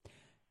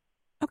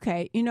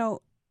 Okay,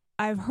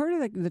 I've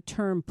heard of the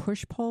term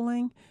push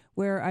polling,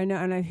 where I know,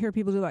 and I hear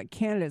people do like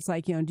candidates,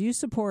 like, do you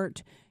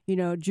support,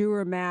 Drew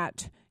or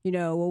Matt?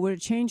 Would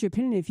it change your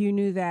opinion if you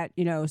knew that,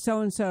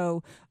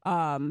 so-and-so,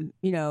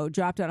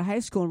 dropped out of high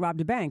school and robbed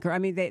a bank? Or,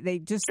 they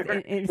just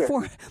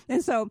inform.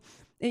 And so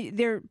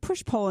they're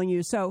push polling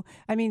you. So,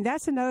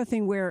 that's another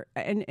thing where,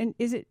 and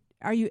is it,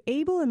 are you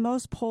able in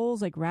most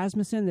polls, like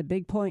Rasmussen, the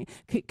big polling,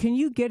 can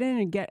you get in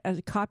and get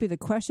a copy of the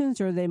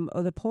questions, or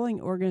the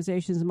polling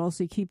organizations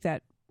mostly keep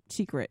that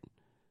secret?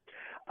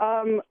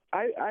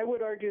 I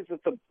would argue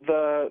that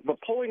the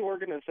polling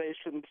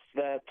organizations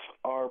that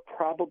are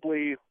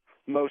probably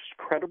most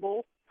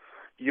credible,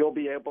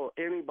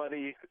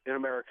 anybody in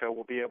America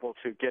will be able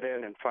to get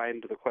in and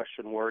find the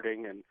question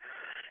wording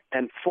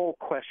and full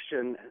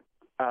question,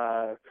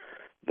 the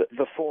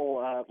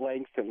full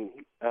length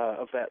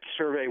of that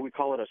survey. We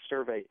call it a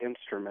survey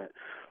instrument.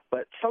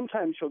 But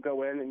sometimes you'll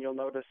go in and you'll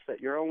notice that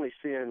you're only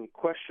seeing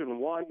question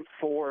 1,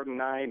 4,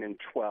 9, and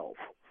 12.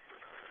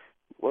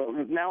 Well,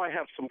 now I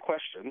have some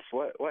questions.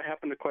 What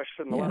happened to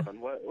question 11?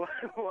 What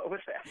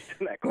was asked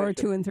in that question? Or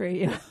 2 and 3,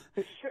 yeah.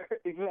 Sure,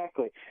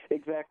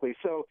 exactly.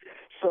 So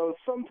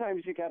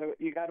sometimes you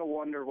gotta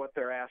wonder what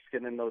they're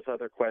asking in those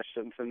other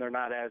questions, and they're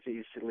not as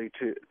easy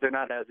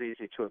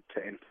to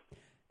obtain.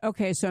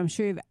 Okay, so I'm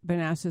sure you've been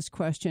asked this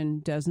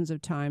question dozens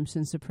of times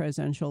since the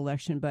presidential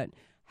election, but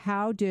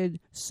how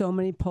did so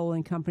many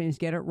polling companies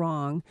get it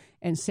wrong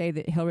and say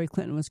that Hillary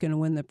Clinton was going to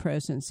win the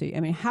presidency?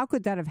 How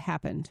could that have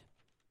happened?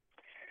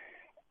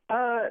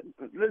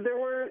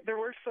 There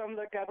were some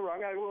that got it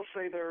wrong. I will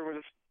say there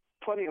was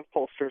plenty of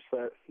pollsters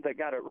that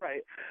got it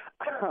right.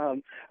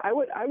 I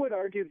would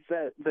argue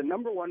that the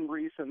number one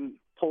reason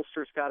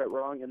pollsters got it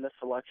wrong in this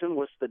election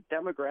was the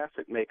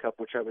demographic makeup,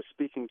 which I was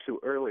speaking to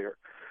earlier.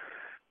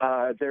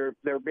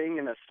 There being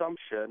an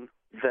assumption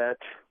that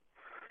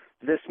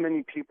this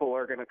many people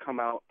are going to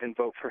come out and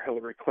vote for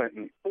Hillary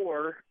Clinton,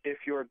 or if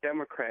you're a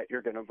Democrat,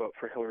 you're going to vote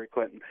for Hillary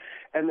Clinton.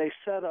 And they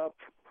set up,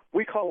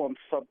 we call them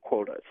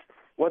sub-quotas.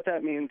 What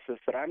that means is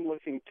that I'm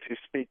looking to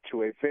speak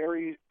to a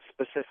very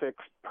specific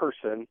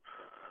person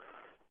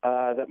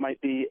that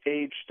might be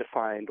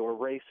age-defined or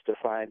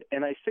race-defined.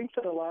 And I think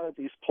that a lot of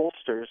these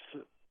pollsters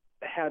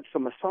had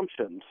some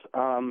assumptions.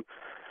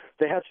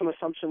 They had some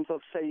assumptions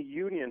of, say,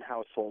 union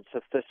households.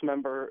 If this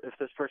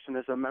person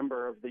is a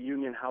member of the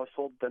union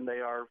household, then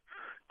they are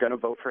going to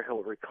vote for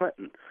Hillary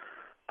Clinton.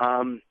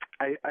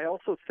 I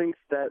also think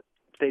that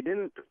they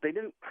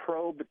didn't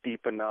probe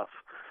deep enough.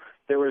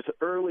 There was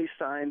early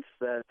signs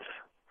that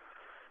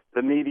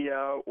the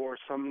media or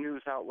some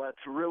news outlets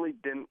really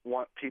didn't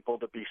want people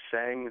to be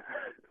saying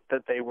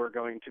that they were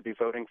going to be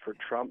voting for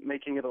Trump,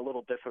 making it a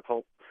little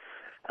difficult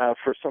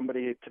for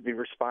somebody to be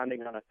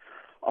responding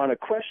on a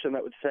question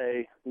that would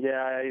say,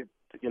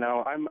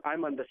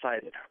 I'm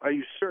undecided. Are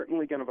you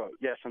certainly going to vote?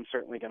 Yes, I'm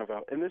certainly going to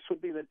vote. And this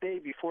would be the day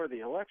before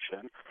the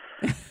election.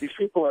 These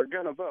people are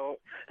going to vote,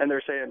 and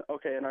they're saying,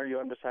 okay, and are you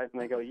undecided?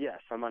 And they go, yes,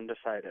 I'm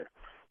undecided.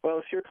 Well,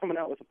 if you're coming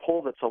out with a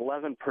poll that's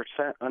 11%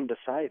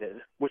 undecided,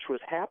 which was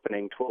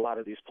happening to a lot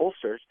of these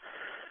pollsters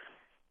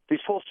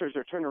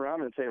are turning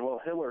around and saying, well,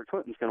 Hillary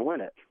Clinton's going to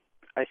win it.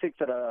 I think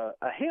that a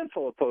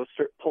handful of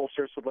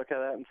pollsters would look at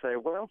that and say,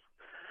 well,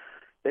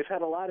 they've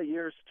had a lot of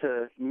years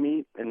to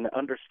meet and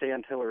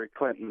understand Hillary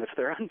Clinton. If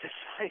they're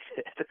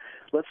undecided,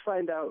 let's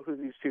find out who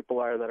these people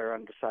are that are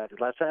undecided.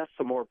 Let's ask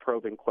some more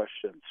probing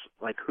questions,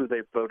 like who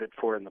they've voted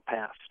for in the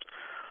past,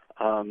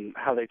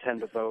 how they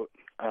tend to vote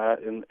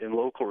in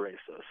local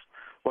races,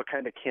 what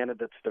kind of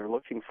candidates they're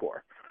looking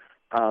for.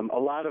 A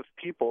lot of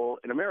people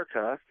in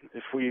America,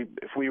 if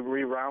we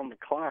reround the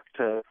clock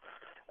to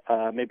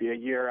maybe a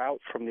year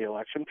out from the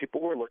election,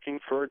 people were looking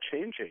for a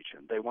change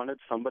agent. They wanted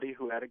somebody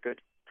who had a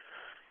good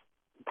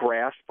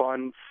grasp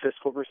on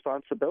fiscal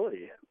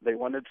responsibility. They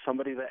wanted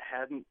somebody that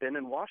hadn't been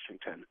in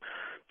Washington.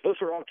 Those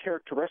are all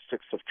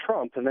characteristics of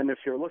Trump. And then if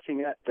you're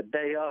looking at the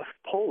day of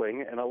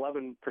polling and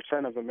 11%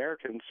 of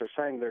Americans are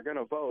saying they're going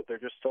to vote, they're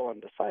just still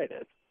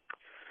undecided.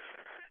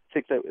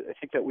 I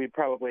think that we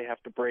probably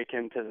have to break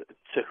into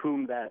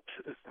whom that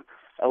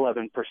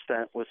 11%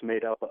 was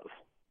made up of.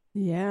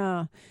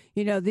 Yeah.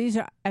 You know, these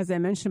are, as I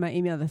mentioned in my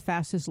email, the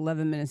fastest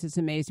 11 minutes. It's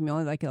amazing. We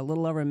only like a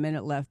little over a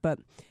minute left. But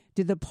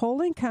did the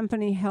polling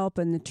company help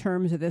in the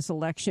terms of this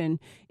election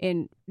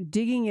in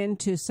digging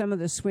into some of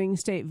the swing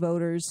state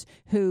voters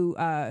who,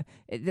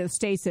 the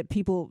states that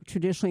people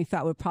traditionally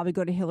thought would probably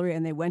go to Hillary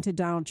and they went to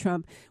Donald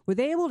Trump? Were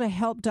they able to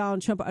help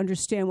Donald Trump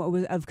understand what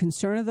was of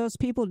concern of those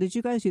people? Did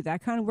you guys do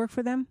that kind of work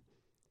for them?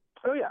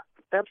 Oh, yeah,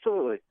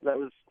 absolutely. That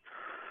was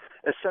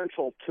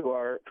essential to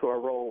our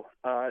role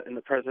in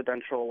the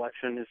presidential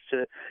election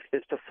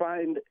is to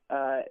find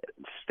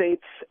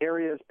states,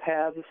 areas,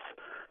 paths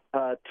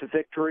to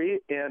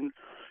victory. And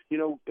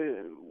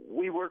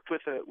we worked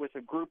with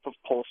a group of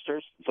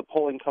pollsters, the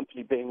polling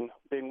company being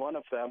one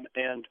of them,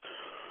 and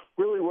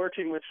really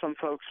working with some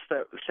folks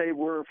that say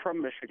were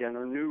from Michigan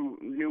or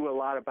knew a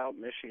lot about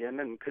Michigan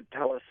and could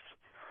tell us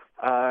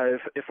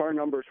if our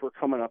numbers were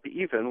coming up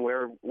even,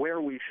 where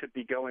we should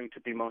be going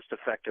to be most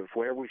effective,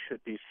 where we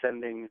should be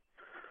sending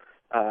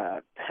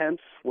Pence,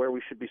 where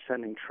we should be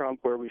sending Trump,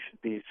 where we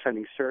should be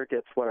sending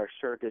surrogates, what our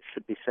surrogates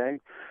should be saying.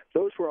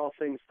 Those were all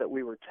things that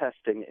we were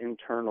testing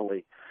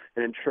internally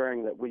and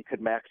ensuring that we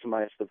could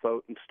maximize the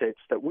vote in states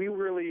that we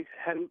really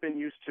hadn't been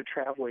used to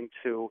traveling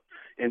to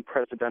in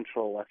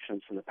presidential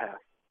elections in the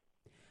past.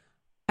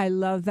 I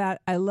love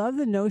that. I love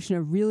the notion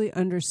of really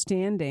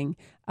understanding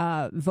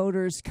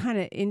voters kind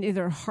of in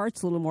their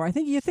hearts a little more. I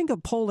think you think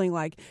of polling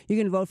like you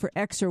can vote for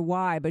X or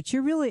Y, but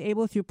you're really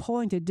able through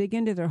polling to dig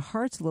into their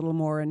hearts a little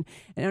more and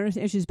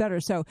understand issues better.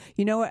 So,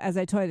 you know what, as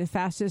I told you, the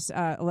fastest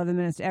 11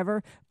 minutes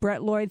ever.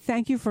 Brett Lloyd,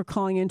 thank you for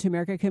calling in to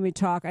America Can We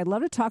Talk. I'd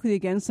love to talk with you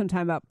again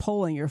sometime about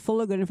polling. You're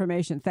full of good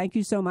information. Thank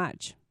you so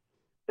much.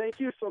 Thank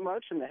you so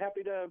much, and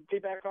happy to be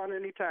back on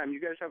anytime. You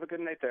guys have a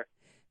good night there.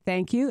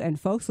 Thank you. And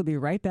folks, we'll be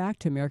right back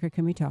to America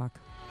Can We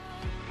Talk.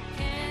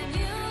 Can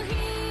you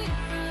hear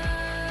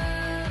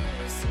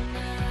us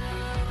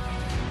now?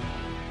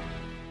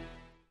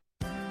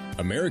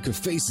 America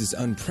faces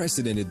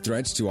unprecedented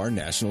threats to our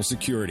national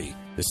security.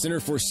 The Center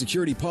for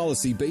Security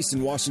Policy, based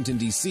in Washington,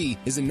 D.C.,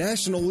 is a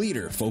national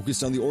leader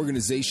focused on the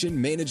organization,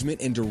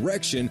 management, and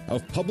direction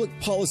of public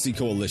policy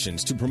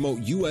coalitions to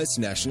promote U.S.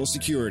 national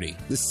security.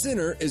 The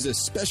center is a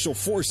special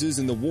forces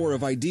in the war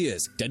of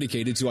ideas,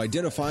 dedicated to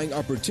identifying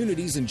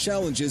opportunities and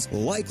challenges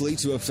likely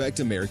to affect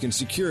American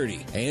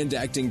security, and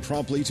acting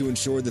promptly to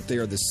ensure that they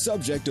are the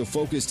subject of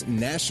focused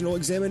national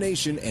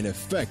examination and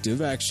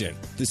effective action.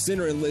 The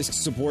center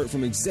enlists support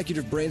from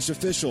executive branch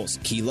officials,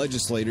 key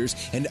legislators,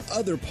 and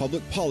other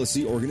public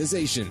policy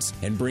organizations,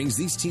 and brings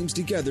these teams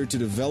together to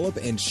develop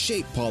and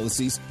shape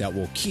policies that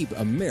will keep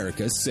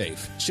America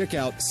safe. Check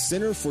out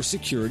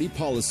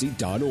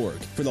centerforsecuritypolicy.org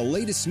for the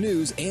latest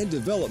news and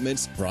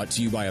developments brought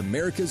to you by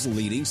America's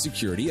leading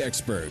security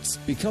experts.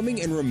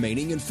 Becoming and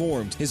remaining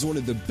informed is one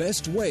of the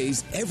best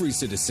ways every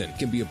citizen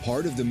can be a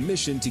part of the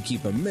mission to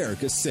keep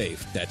America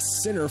safe.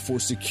 That's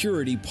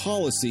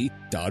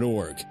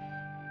centerforsecuritypolicy.org.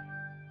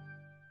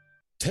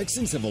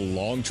 Texans have a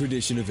long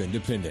tradition of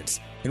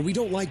independence, and we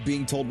don't like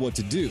being told what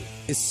to do,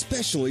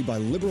 especially by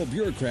liberal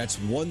bureaucrats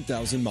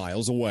 1,000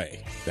 miles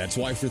away. That's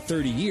why for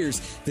 30 years,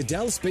 the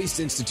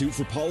Dallas-based Institute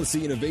for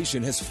Policy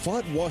Innovation has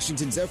fought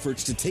Washington's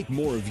efforts to take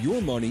more of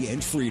your money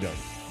and freedom.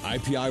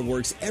 IPI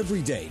works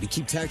every day to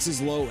keep taxes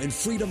low and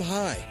freedom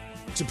high,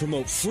 to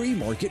promote free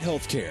market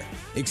healthcare,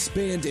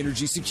 expand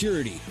energy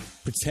security,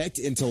 protect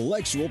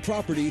intellectual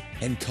property,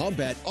 and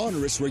combat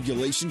onerous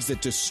regulations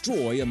that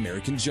destroy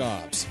American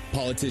jobs.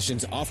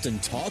 Politicians often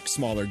talk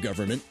smaller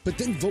government, but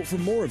then vote for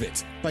more of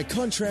it. By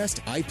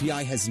contrast,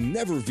 IPI has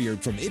never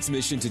veered from its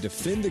mission to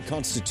defend the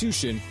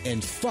Constitution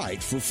and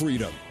fight for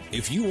freedom.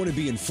 If you want to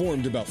be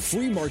informed about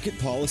free market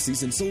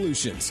policies and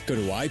solutions, go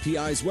to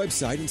IPI's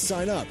website and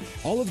sign up.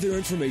 All of their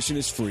information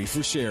is free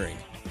for sharing.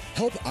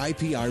 Help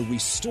IPI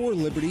restore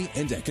liberty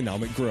and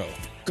economic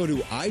growth. Go to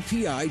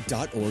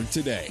IPI.org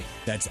today.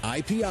 That's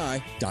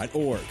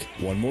IPI.org.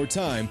 One more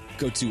time,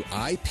 go to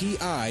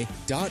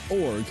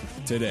IPI.org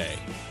today.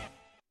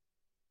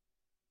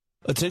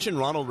 Attention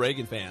Ronald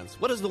Reagan fans.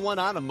 What is the one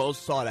item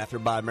most sought after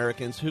by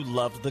Americans who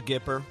love the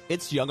Gipper?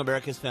 It's Young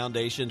America's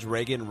Foundation's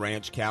Reagan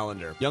Ranch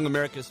Calendar. Young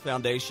America's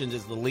Foundation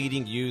is the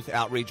leading youth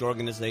outreach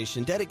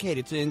organization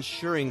dedicated to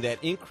ensuring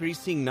that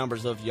increasing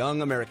numbers of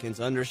young Americans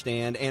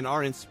understand and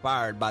are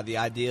inspired by the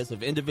ideas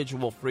of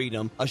individual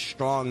freedom, a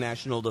strong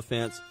national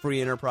defense,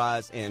 free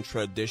enterprise, and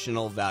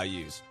traditional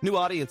values. New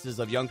audiences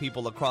of young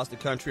people across the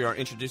country are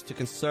introduced to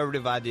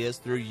conservative ideas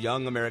through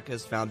Young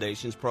America's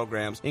Foundation's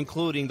programs,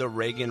 including the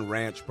Reagan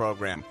Ranch program.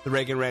 The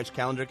Reagan Ranch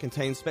calendar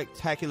contains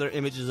spectacular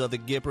images of the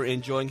Gipper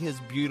enjoying his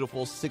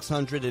beautiful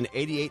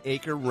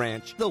 688-acre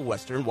ranch, the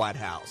Western White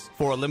House.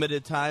 For a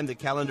limited time, the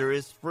calendar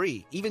is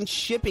free. Even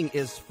shipping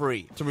is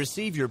free. To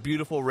receive your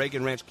beautiful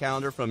Reagan Ranch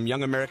calendar from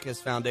Young America's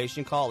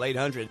Foundation, call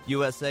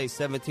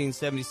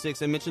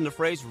 800-USA-1776 and mention the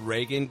phrase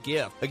Reagan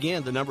Gift.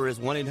 Again, the number is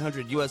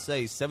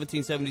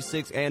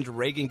 1-800-USA-1776 and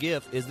Reagan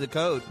Gift is the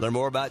code. Learn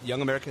more about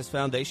Young America's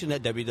Foundation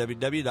at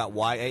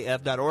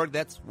www.yaf.org.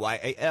 That's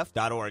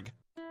yaf.org.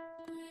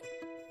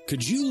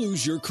 Could you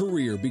lose your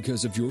career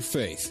because of your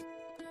faith?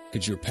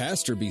 Could your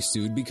pastor be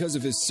sued because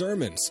of his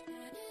sermons?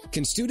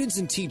 Can students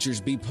and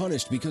teachers be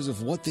punished because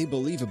of what they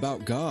believe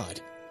about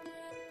God?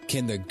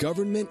 Can the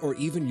government or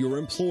even your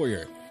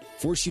employer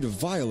force you to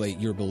violate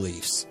your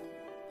beliefs?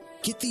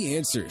 Get the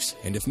answers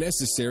and, if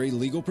necessary,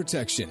 legal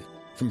protection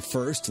from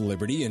First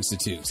Liberty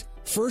Institute.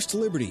 First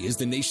Liberty is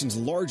the nation's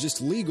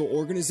largest legal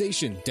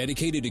organization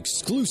dedicated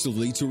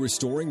exclusively to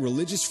restoring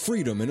religious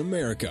freedom in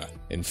America.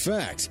 In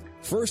fact,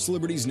 First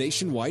Liberty's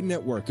nationwide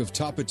network of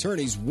top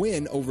attorneys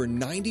win over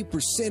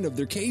 90% of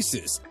their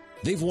cases.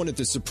 They've won at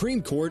the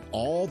Supreme Court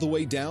all the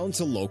way down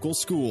to local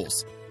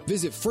schools.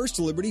 Visit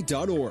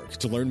firstliberty.org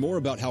to learn more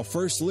about how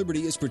First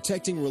Liberty is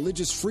protecting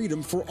religious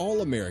freedom for all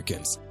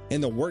Americans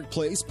in the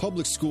workplace,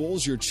 public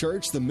schools, your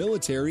church, the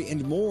military,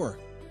 and more.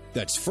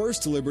 That's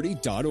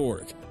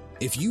firstliberty.org.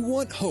 If you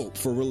want hope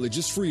for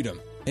religious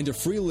freedom and a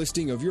free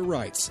listing of your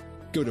rights,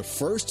 go to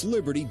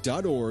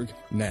firstliberty.org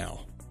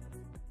now.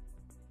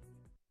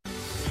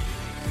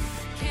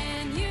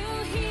 Can you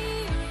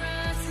hear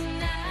us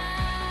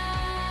now?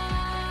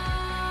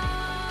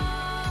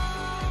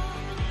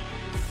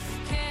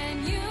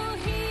 Can you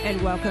hear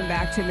And welcome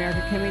back to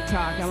America Can We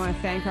Talk. I want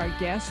to thank our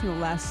guest from the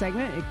last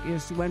segment. It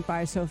just went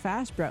by so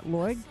fast. Brett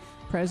Lloyd,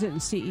 President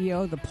and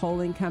CEO of the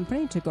Polling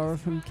Company, took over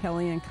from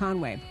Kellyanne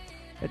Conway.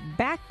 But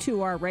back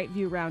to our Right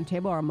View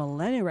Roundtable, our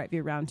Millennial Right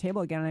View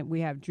Roundtable. Again,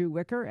 we have Drew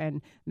Wicker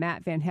and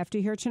Matt Van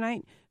Hefty here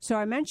tonight. So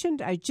I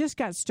mentioned I just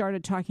got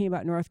started talking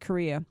about North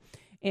Korea.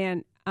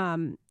 And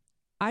I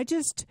tell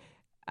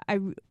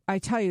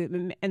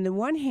you, on the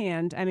one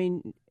hand, I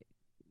mean,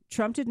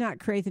 Trump did not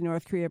create the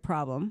North Korea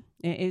problem.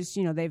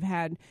 They've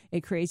had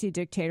a crazy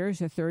dictator,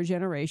 it's a third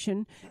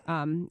generation,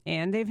 and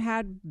they've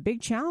had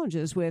big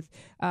challenges with,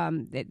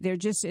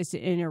 it's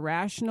an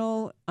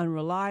irrational,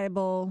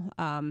 unreliable,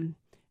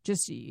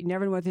 you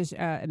never know what this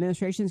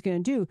administration is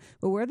going to do.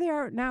 But where they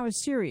are now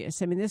is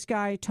serious. I mean, this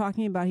guy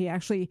talking about he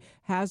actually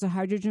has a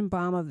hydrogen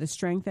bomb of the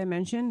strength I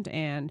mentioned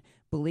and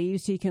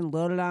believes he can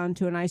load it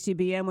onto an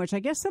ICBM, which I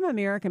guess some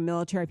American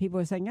military people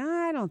are saying,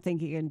 I don't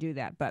think he can do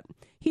that. But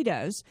he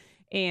does.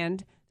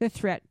 And the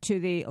threat to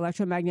the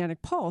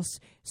electromagnetic pulse.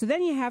 So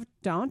then you have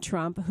Donald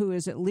Trump, who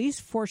is at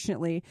least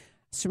fortunately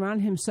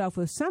surrounded himself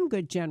with some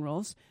good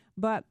generals.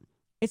 But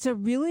it's a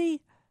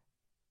very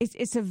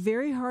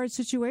hard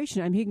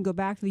situation. I mean, he can go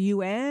back to the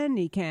UN.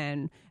 He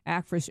can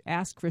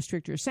ask for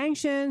stricter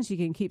sanctions. He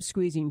can keep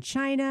squeezing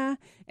China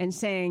and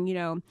saying,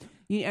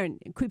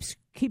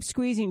 keep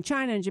squeezing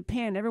China and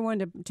Japan,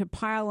 everyone to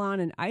pile on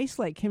and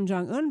isolate Kim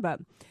Jong-un.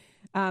 But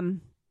I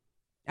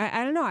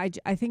don't know. I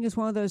think it's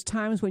one of those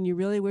times when you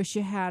really wish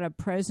you had a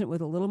president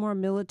with a little more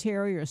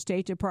military or a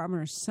State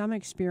Department or some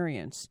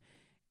experience,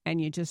 and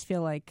you just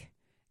feel like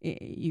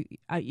you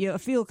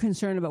feel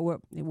concerned about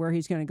where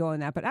he's going to go in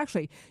that. But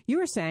actually, you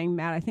were saying,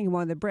 Matt, I think in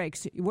one of the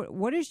breaks,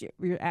 what is your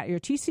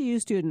TCU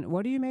student?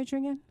 What are you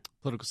majoring in?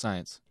 Political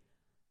science.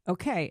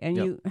 Okay, and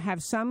Yep. you have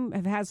had some.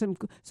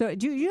 So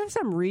do you have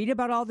some read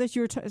about all this?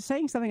 You were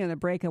saying something on the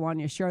break. I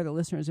wanted you to share with the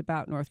listeners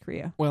about North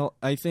Korea. Well,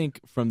 I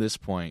think from this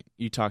point,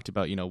 you talked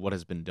about what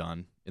has been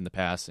done in the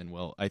past, and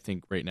I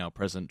think right now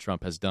President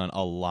Trump has done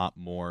a lot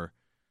more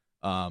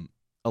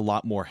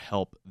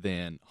help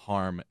than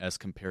harm as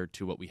compared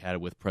to what we had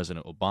with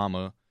President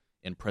Obama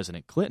and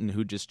President Clinton,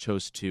 who just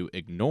chose to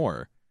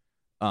ignore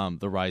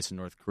the rise in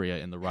North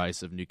Korea and the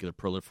rise of nuclear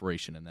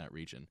proliferation in that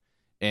region.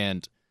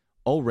 And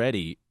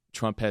already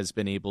Trump has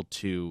been able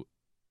to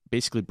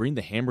basically bring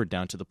the hammer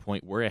down to the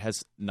point where it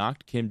has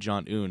knocked Kim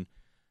Jong-un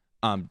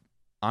on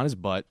his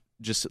butt,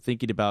 just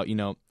thinking about,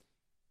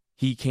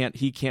 he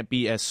can't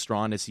be as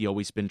strong as he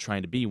always been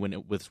trying to be when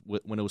it was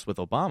with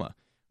Obama.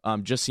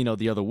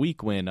 The other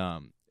week when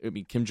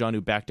Kim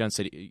Jong-un backed down and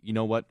said, you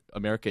know what,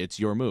 America, it's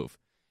your move.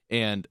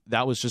 And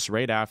that was just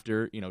right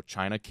after,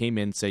 China came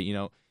in and say,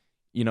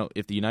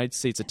 if the United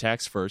States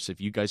attacks first,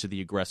 if you guys are the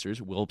aggressors,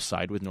 we'll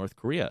side with North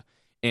Korea.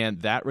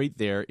 And that right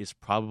there is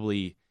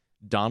probably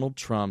Donald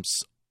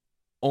Trump's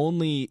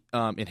only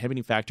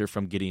inhibiting factor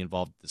from getting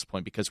involved at this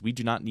point, because we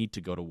do not need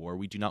to go to war.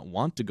 We do not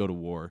want to go to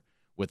war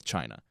with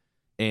China.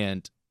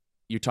 And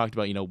you talked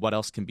about, what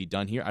else can be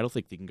done here. I don't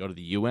think they can go to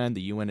the UN.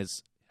 The UN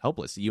is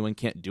helpless. The UN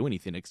can't do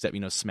anything except,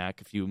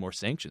 smack a few more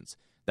sanctions.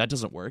 That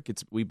doesn't work.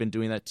 We've been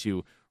doing that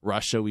to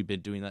Russia. We've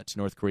been doing that to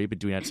North Korea. We've been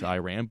doing that to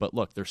Iran. But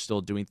look, they're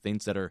still doing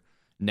things that are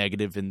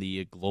negative in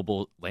the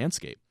global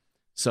landscape.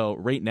 So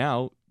right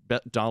now,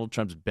 Donald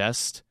Trump's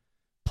best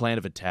plan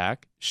of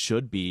attack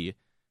should be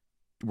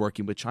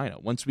working with China.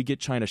 Once we get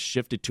China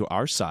shifted to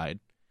our side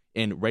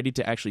and ready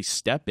to actually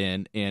step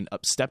in and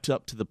step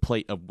up to the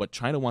plate of what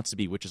China wants to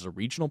be, which is a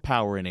regional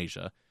power in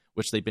Asia,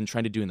 which they've been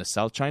trying to do in the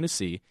South China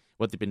Sea,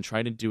 what they've been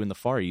trying to do in the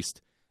Far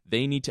East,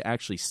 they need to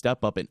actually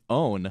step up and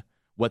own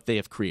what they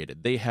have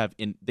created. They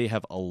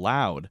have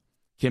allowed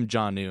Kim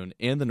Jong-un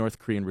and the North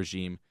Korean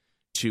regime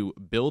to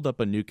build up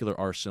a nuclear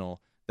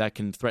arsenal that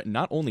can threaten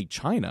not only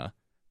China,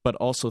 but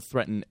also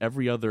threaten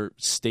every other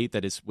state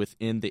that is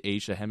within the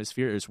Asia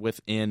hemisphere, is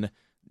within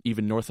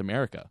even North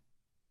America.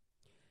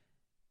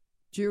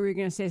 Drew, were you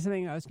going to say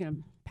something? I was going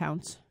to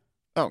pounce.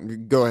 Oh,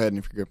 go ahead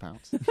if you're going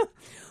to pounce.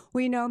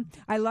 Well,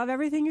 I love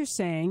everything you're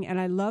saying, and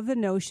I love the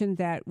notion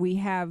that we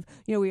have,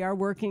 we are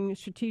working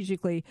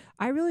strategically.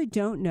 I really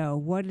don't know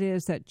what it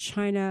is that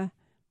China,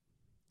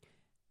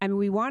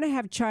 we want to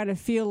have China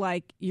feel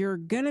like you're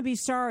going to be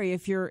sorry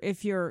if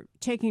you're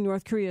taking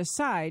North Korea's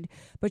side,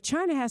 but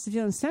China has to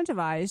feel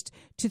incentivized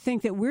to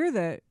think that we're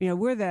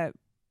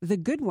the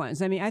good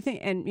ones. I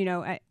think,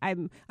 and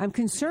I'm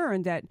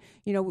concerned that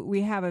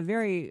we have a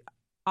very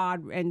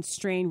odd and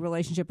strained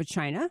relationship with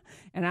China,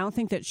 and I don't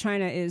think that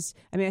China is.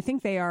 I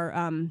think they are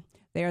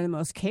the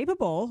most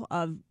capable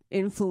of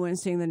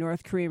influencing the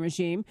North Korean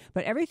regime.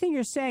 But everything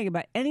you're saying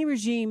about any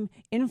regime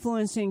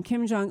influencing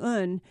Kim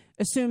Jong-un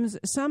assumes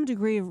some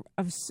degree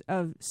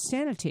of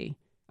sanity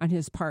on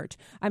his part.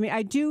 I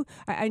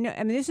know.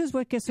 This is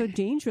what gets so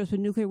dangerous with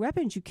nuclear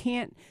weapons. You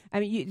can't.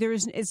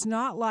 It's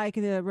not like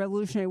in the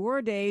Revolutionary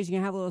War days. You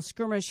can have a little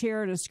skirmish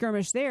here and a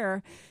skirmish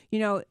there.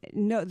 No,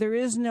 there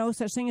is no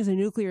such thing as a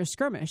nuclear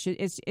skirmish.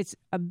 It's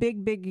a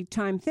big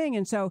time thing.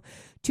 And so,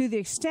 to the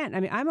extent,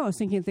 I'm always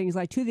thinking things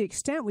like, to the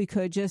extent we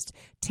could just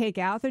take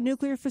out the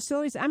nuclear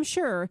facilities. I'm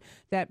sure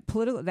that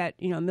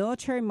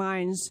military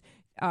minds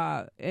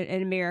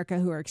in America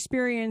who are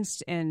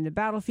experienced in the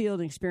battlefield,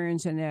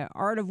 experienced in the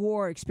art of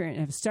war,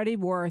 have studied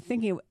war,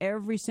 thinking of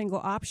every single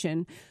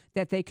option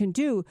that they can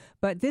do.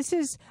 But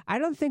I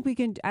don't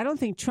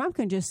think Trump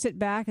can just sit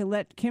back and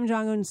let Kim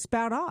Jong-un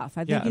spout off.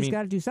 I think he's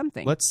got to do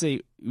something. Let's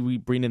say we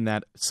bring in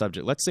that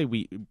subject. Let's say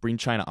we bring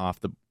China off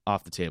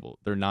the table.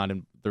 They're not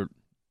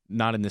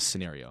in this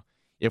scenario.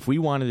 If we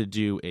wanted to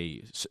do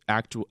a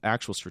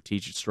actual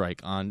strategic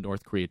strike on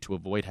North Korea to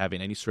avoid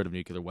having any sort of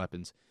nuclear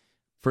weapons,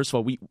 first of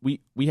all, we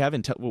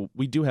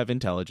do have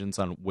intelligence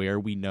on where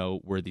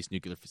these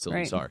nuclear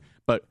facilities are,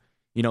 but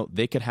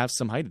they could have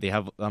some height. They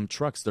have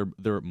trucks.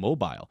 They're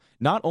mobile.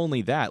 Not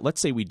only that,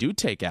 let's say we do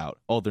take out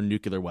all their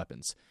nuclear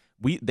weapons.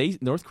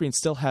 North Koreans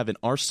still have an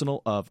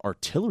arsenal of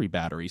artillery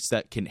batteries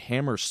that can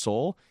hammer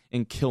Seoul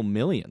and kill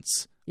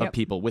millions of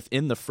people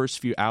within the first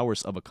few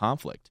hours of a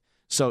conflict.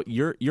 So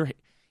you're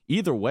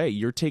either way,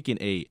 you're taking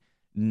a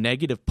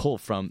negative pull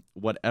from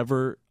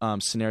whatever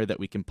scenario that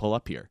we can pull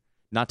up here.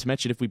 Not to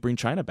mention if we bring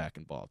China back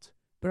involved.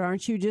 But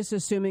aren't you just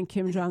assuming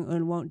Kim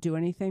Jong-un won't do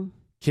anything?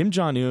 Kim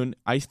Jong-un,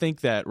 I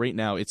think that right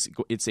now it's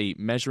a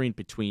measuring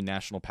between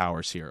national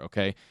powers here,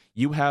 okay?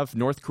 You have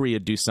North Korea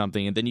do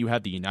something, and then you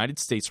have the United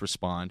States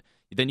respond.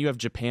 Then you have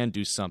Japan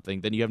do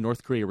something. Then you have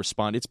North Korea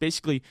respond. It's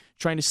basically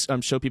trying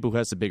to show people who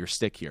has the bigger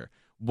stick here.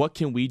 What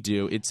can we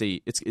do? It's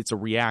a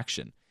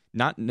reaction,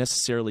 not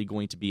necessarily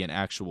going to be an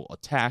actual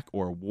attack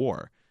or a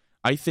war.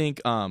 I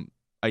think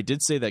I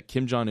did say that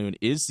Kim Jong-un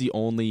is the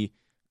only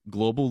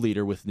global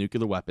leader with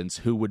nuclear weapons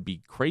who would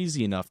be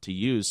crazy enough to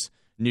use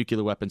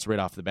nuclear weapons right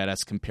off the bat,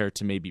 as compared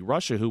to maybe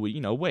Russia, who would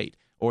wait,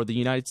 or the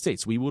United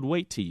States. We would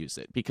wait to use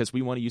it because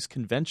we want to use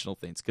conventional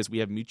things, because we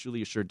have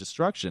mutually assured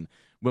destruction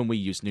when we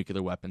use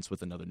nuclear weapons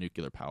with another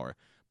nuclear power.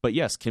 But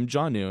yes, Kim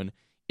Jong-un,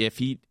 if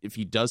he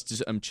does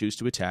choose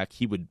to attack,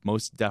 he would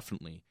most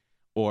definitely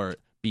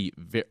be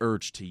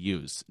urged to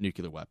use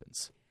nuclear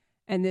weapons.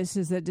 And this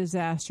is a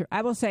disaster.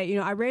 I will say,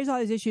 I raise all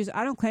these issues.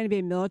 I don't claim to be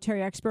a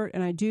military expert,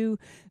 and I do.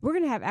 We're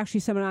going to have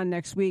actually someone on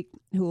next week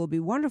who will be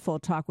wonderful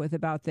to talk with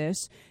about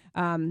this.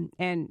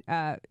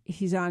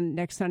 He's on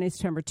next Sunday,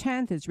 September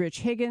 10th. It's Rich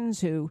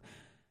Higgins, who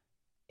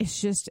is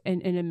just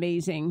an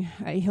amazing,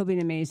 he'll be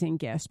an amazing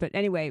guest. But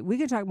anyway, we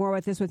can talk more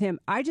about this with him.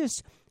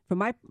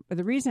 The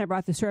reason I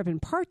brought this up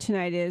in part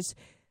tonight is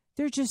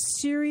there are just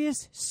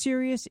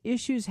serious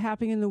issues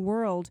happening in the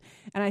world.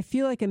 And I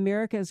feel like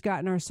America has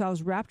gotten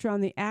ourselves wrapped around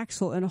the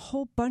axle in a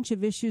whole bunch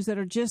of issues that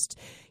are just,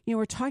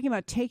 we're talking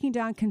about taking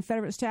down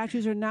Confederate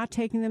statues or not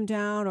taking them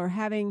down, or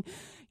having,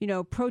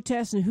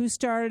 protests and who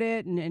started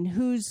it and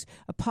who's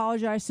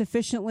apologized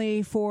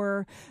sufficiently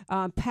for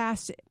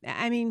past.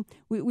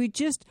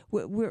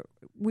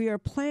 We are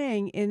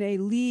playing in a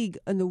league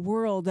in the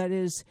world that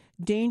is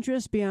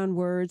dangerous beyond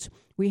words.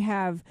 We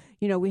have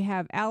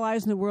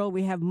allies in the world.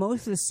 We have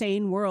most of the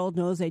sane world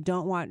knows they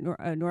don't want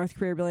North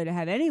Korea really to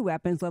have any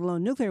weapons, let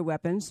alone nuclear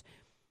weapons.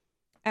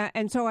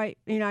 And so I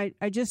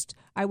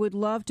would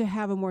love to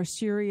have a more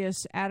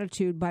serious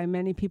attitude by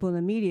many people in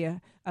the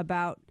media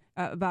about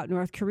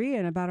North Korea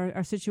and about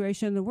our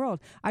situation in the world.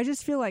 I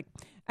just feel like,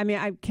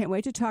 I can't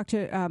wait to talk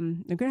to,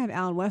 I'm going to have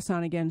Alan West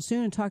on again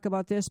soon and talk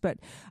about this, but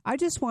I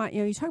just want,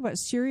 you talk about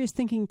serious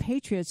thinking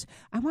patriots.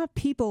 I want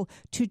people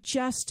to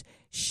just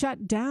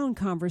shut down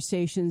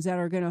conversations that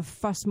are going to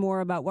fuss more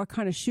about what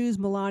kind of shoes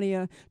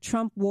Melania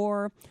Trump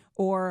wore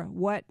or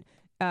what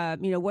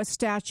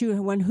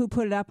statue and who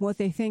put it up and what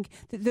they think.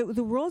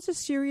 The world's a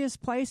serious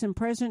place, and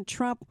President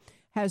Trump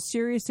has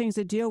serious things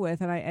to deal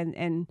with,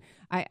 and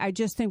I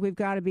just think we've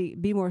got to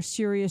be more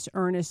serious,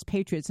 earnest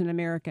patriots and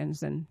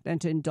Americans than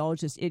to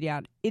indulge this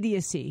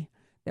idiocy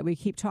that we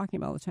keep talking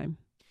about all the time.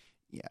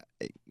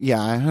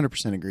 Yeah, I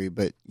 100% agree.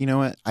 But you know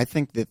what? I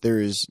think that there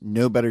is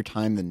no better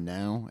time than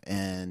now,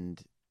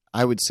 and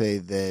I would say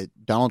that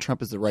Donald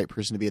Trump is the right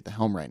person to be at the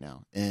helm right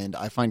now, and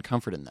I find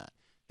comfort in that.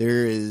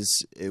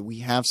 We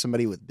have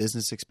somebody with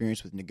business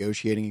experience, with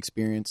negotiating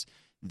experience,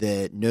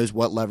 that knows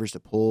what levers to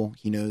pull.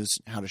 He knows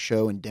how to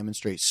show and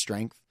demonstrate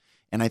strength.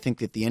 And I think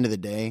that at the end of the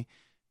day,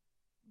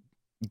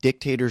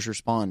 dictators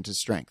respond to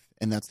strength.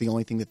 And that's the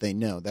only thing that they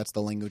know. That's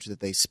the language that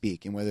they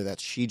speak. And whether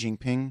that's Xi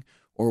Jinping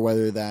or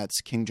whether that's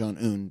Kim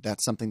Jong-un,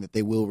 that's something that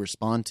they will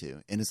respond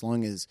to. And as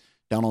long as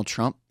Donald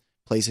Trump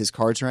plays his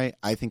cards right,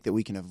 I think that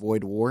we can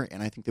avoid war,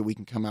 and I think that we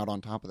can come out on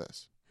top of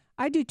this.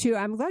 I do too.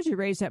 I'm glad you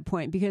raised that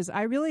point, because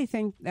I really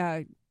think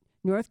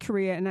North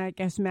Korea, and I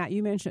guess, Matt,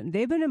 you mentioned,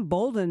 they've been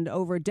emboldened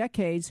over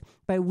decades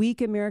by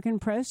weak American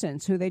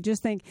presidents who they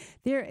just think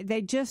they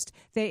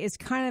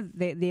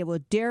will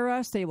dare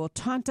us, they will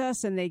taunt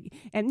us, and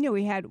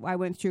I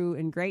went through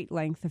in great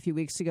length a few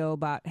weeks ago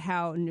about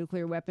how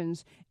nuclear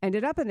weapons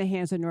ended up in the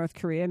hands of North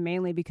Korea,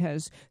 mainly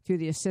because through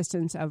the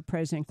assistance of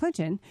President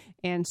Clinton.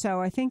 And so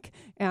I think,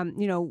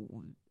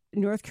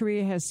 North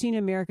Korea has seen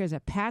America as a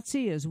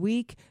patsy, as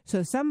weak.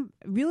 So some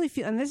really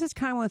feel, and this is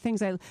kind of one of the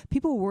things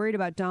people were worried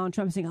about Donald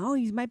Trump saying, oh,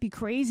 he might be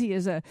crazy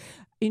I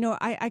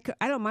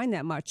don't mind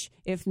that much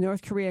if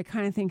North Korea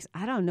kind of thinks,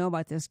 I don't know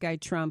about this guy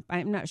Trump.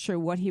 I'm not sure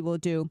what he will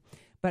do,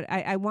 but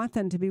I want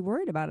them to be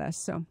worried about us.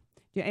 So do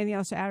you have anything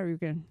else to add, or you're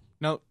good?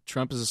 No,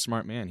 Trump is a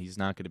smart man. He's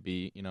not going to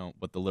be,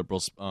 what the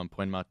liberals point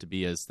him out to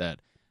be as that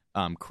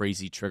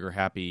crazy,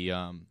 trigger-happy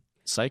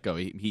psycho.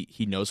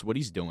 He knows what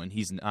he's doing.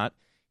 He's not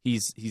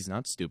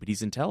stupid.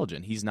 He's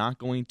intelligent. He's not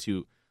going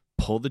to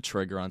pull the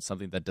trigger on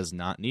something that does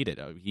not need it.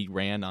 He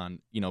ran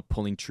on,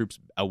 pulling troops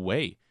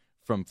away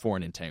from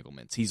foreign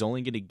entanglements. He's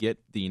only going to get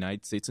the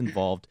United States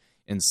involved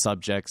in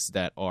subjects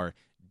that are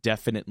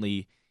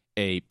definitely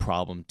a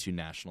problem to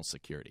national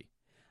security.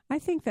 I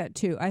think that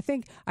too. I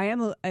think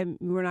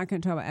we're not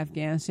going to talk about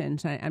Afghanistan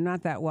tonight. I'm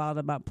not that wild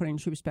about putting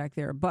troops back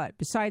there. But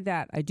beside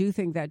that, I do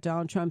think that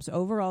Donald Trump's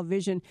overall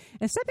vision,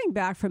 and stepping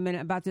back for a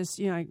minute about this,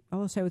 I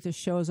will say what this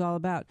show is all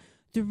about.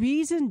 The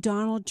reason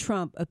Donald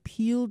Trump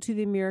appealed to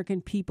the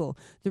American people,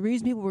 the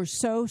reason people were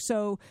so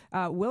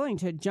willing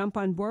to jump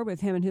on board with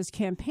him and his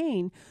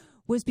campaign,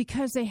 was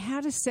because they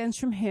had a sense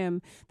from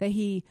him that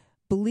he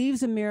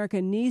believes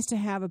America needs to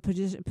have a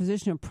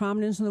position of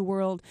prominence in the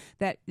world,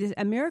 that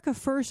America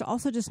first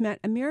also just meant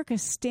America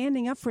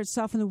standing up for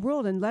itself in the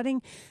world and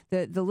letting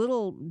the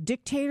little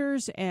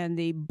dictators and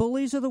the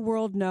bullies of the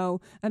world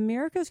know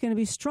America is going to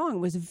be strong. It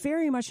was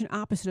very much an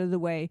opposite of the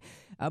way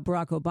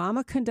Barack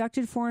Obama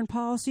conducted foreign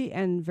policy,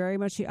 and very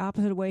much the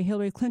opposite of the way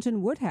Hillary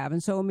Clinton would have.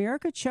 And so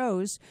America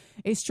chose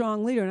a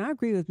strong leader. And I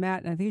agree with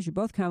Matt, and I think you're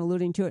both kind of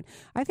alluding to it.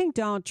 I think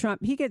Donald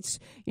Trump, he gets,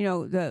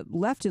 the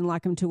left didn't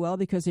like him too well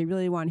because they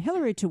really want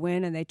Hillary to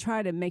win, and they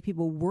try to make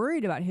people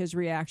worried about his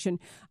reaction.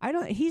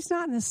 He's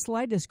not in the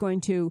slightest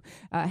going to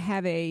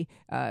have a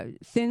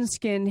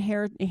thin-skinned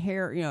hair,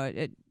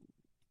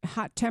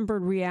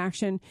 hot-tempered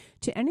reaction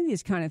to any of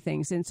these kind of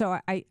things. And so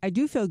I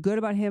do feel good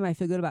about him. I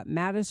feel good about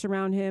Mattis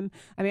around him.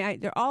 I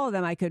mean, all of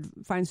them, I could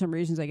find some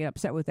reasons I get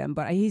upset with them,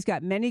 but he's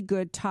got many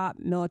good top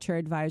military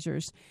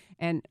advisors,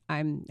 and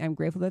I'm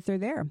grateful that they're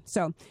there.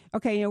 So,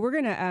 okay, we're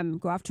going to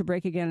go off to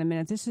break again in a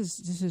minute. This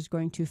is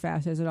going too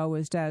fast, as it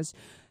always does.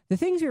 The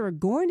things we were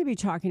going to be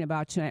talking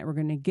about tonight, we're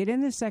going to get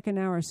in the second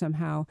hour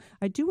somehow.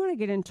 I do want to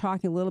get in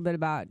talking a little bit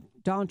about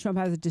Donald Trump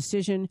has a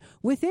decision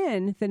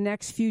within the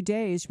next few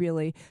days,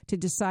 really, to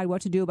decide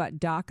what to do about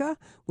DACA,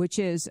 which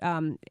is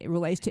it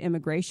relates to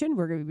immigration.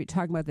 We're going to be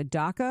talking about the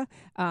DACA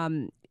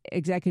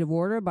executive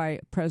order by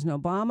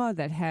President Obama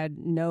that had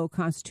no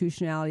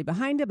constitutionality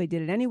behind it, but he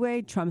did it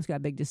anyway. Trump's got a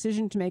big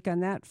decision to make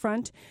on that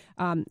front,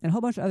 and a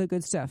whole bunch of other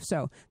good stuff.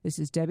 So this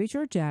is Debbie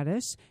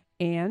Georgatos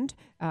and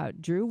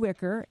Drew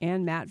Wicker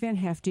and Matt Van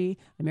Hefty.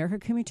 America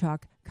Can We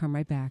Talk? Come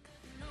right back.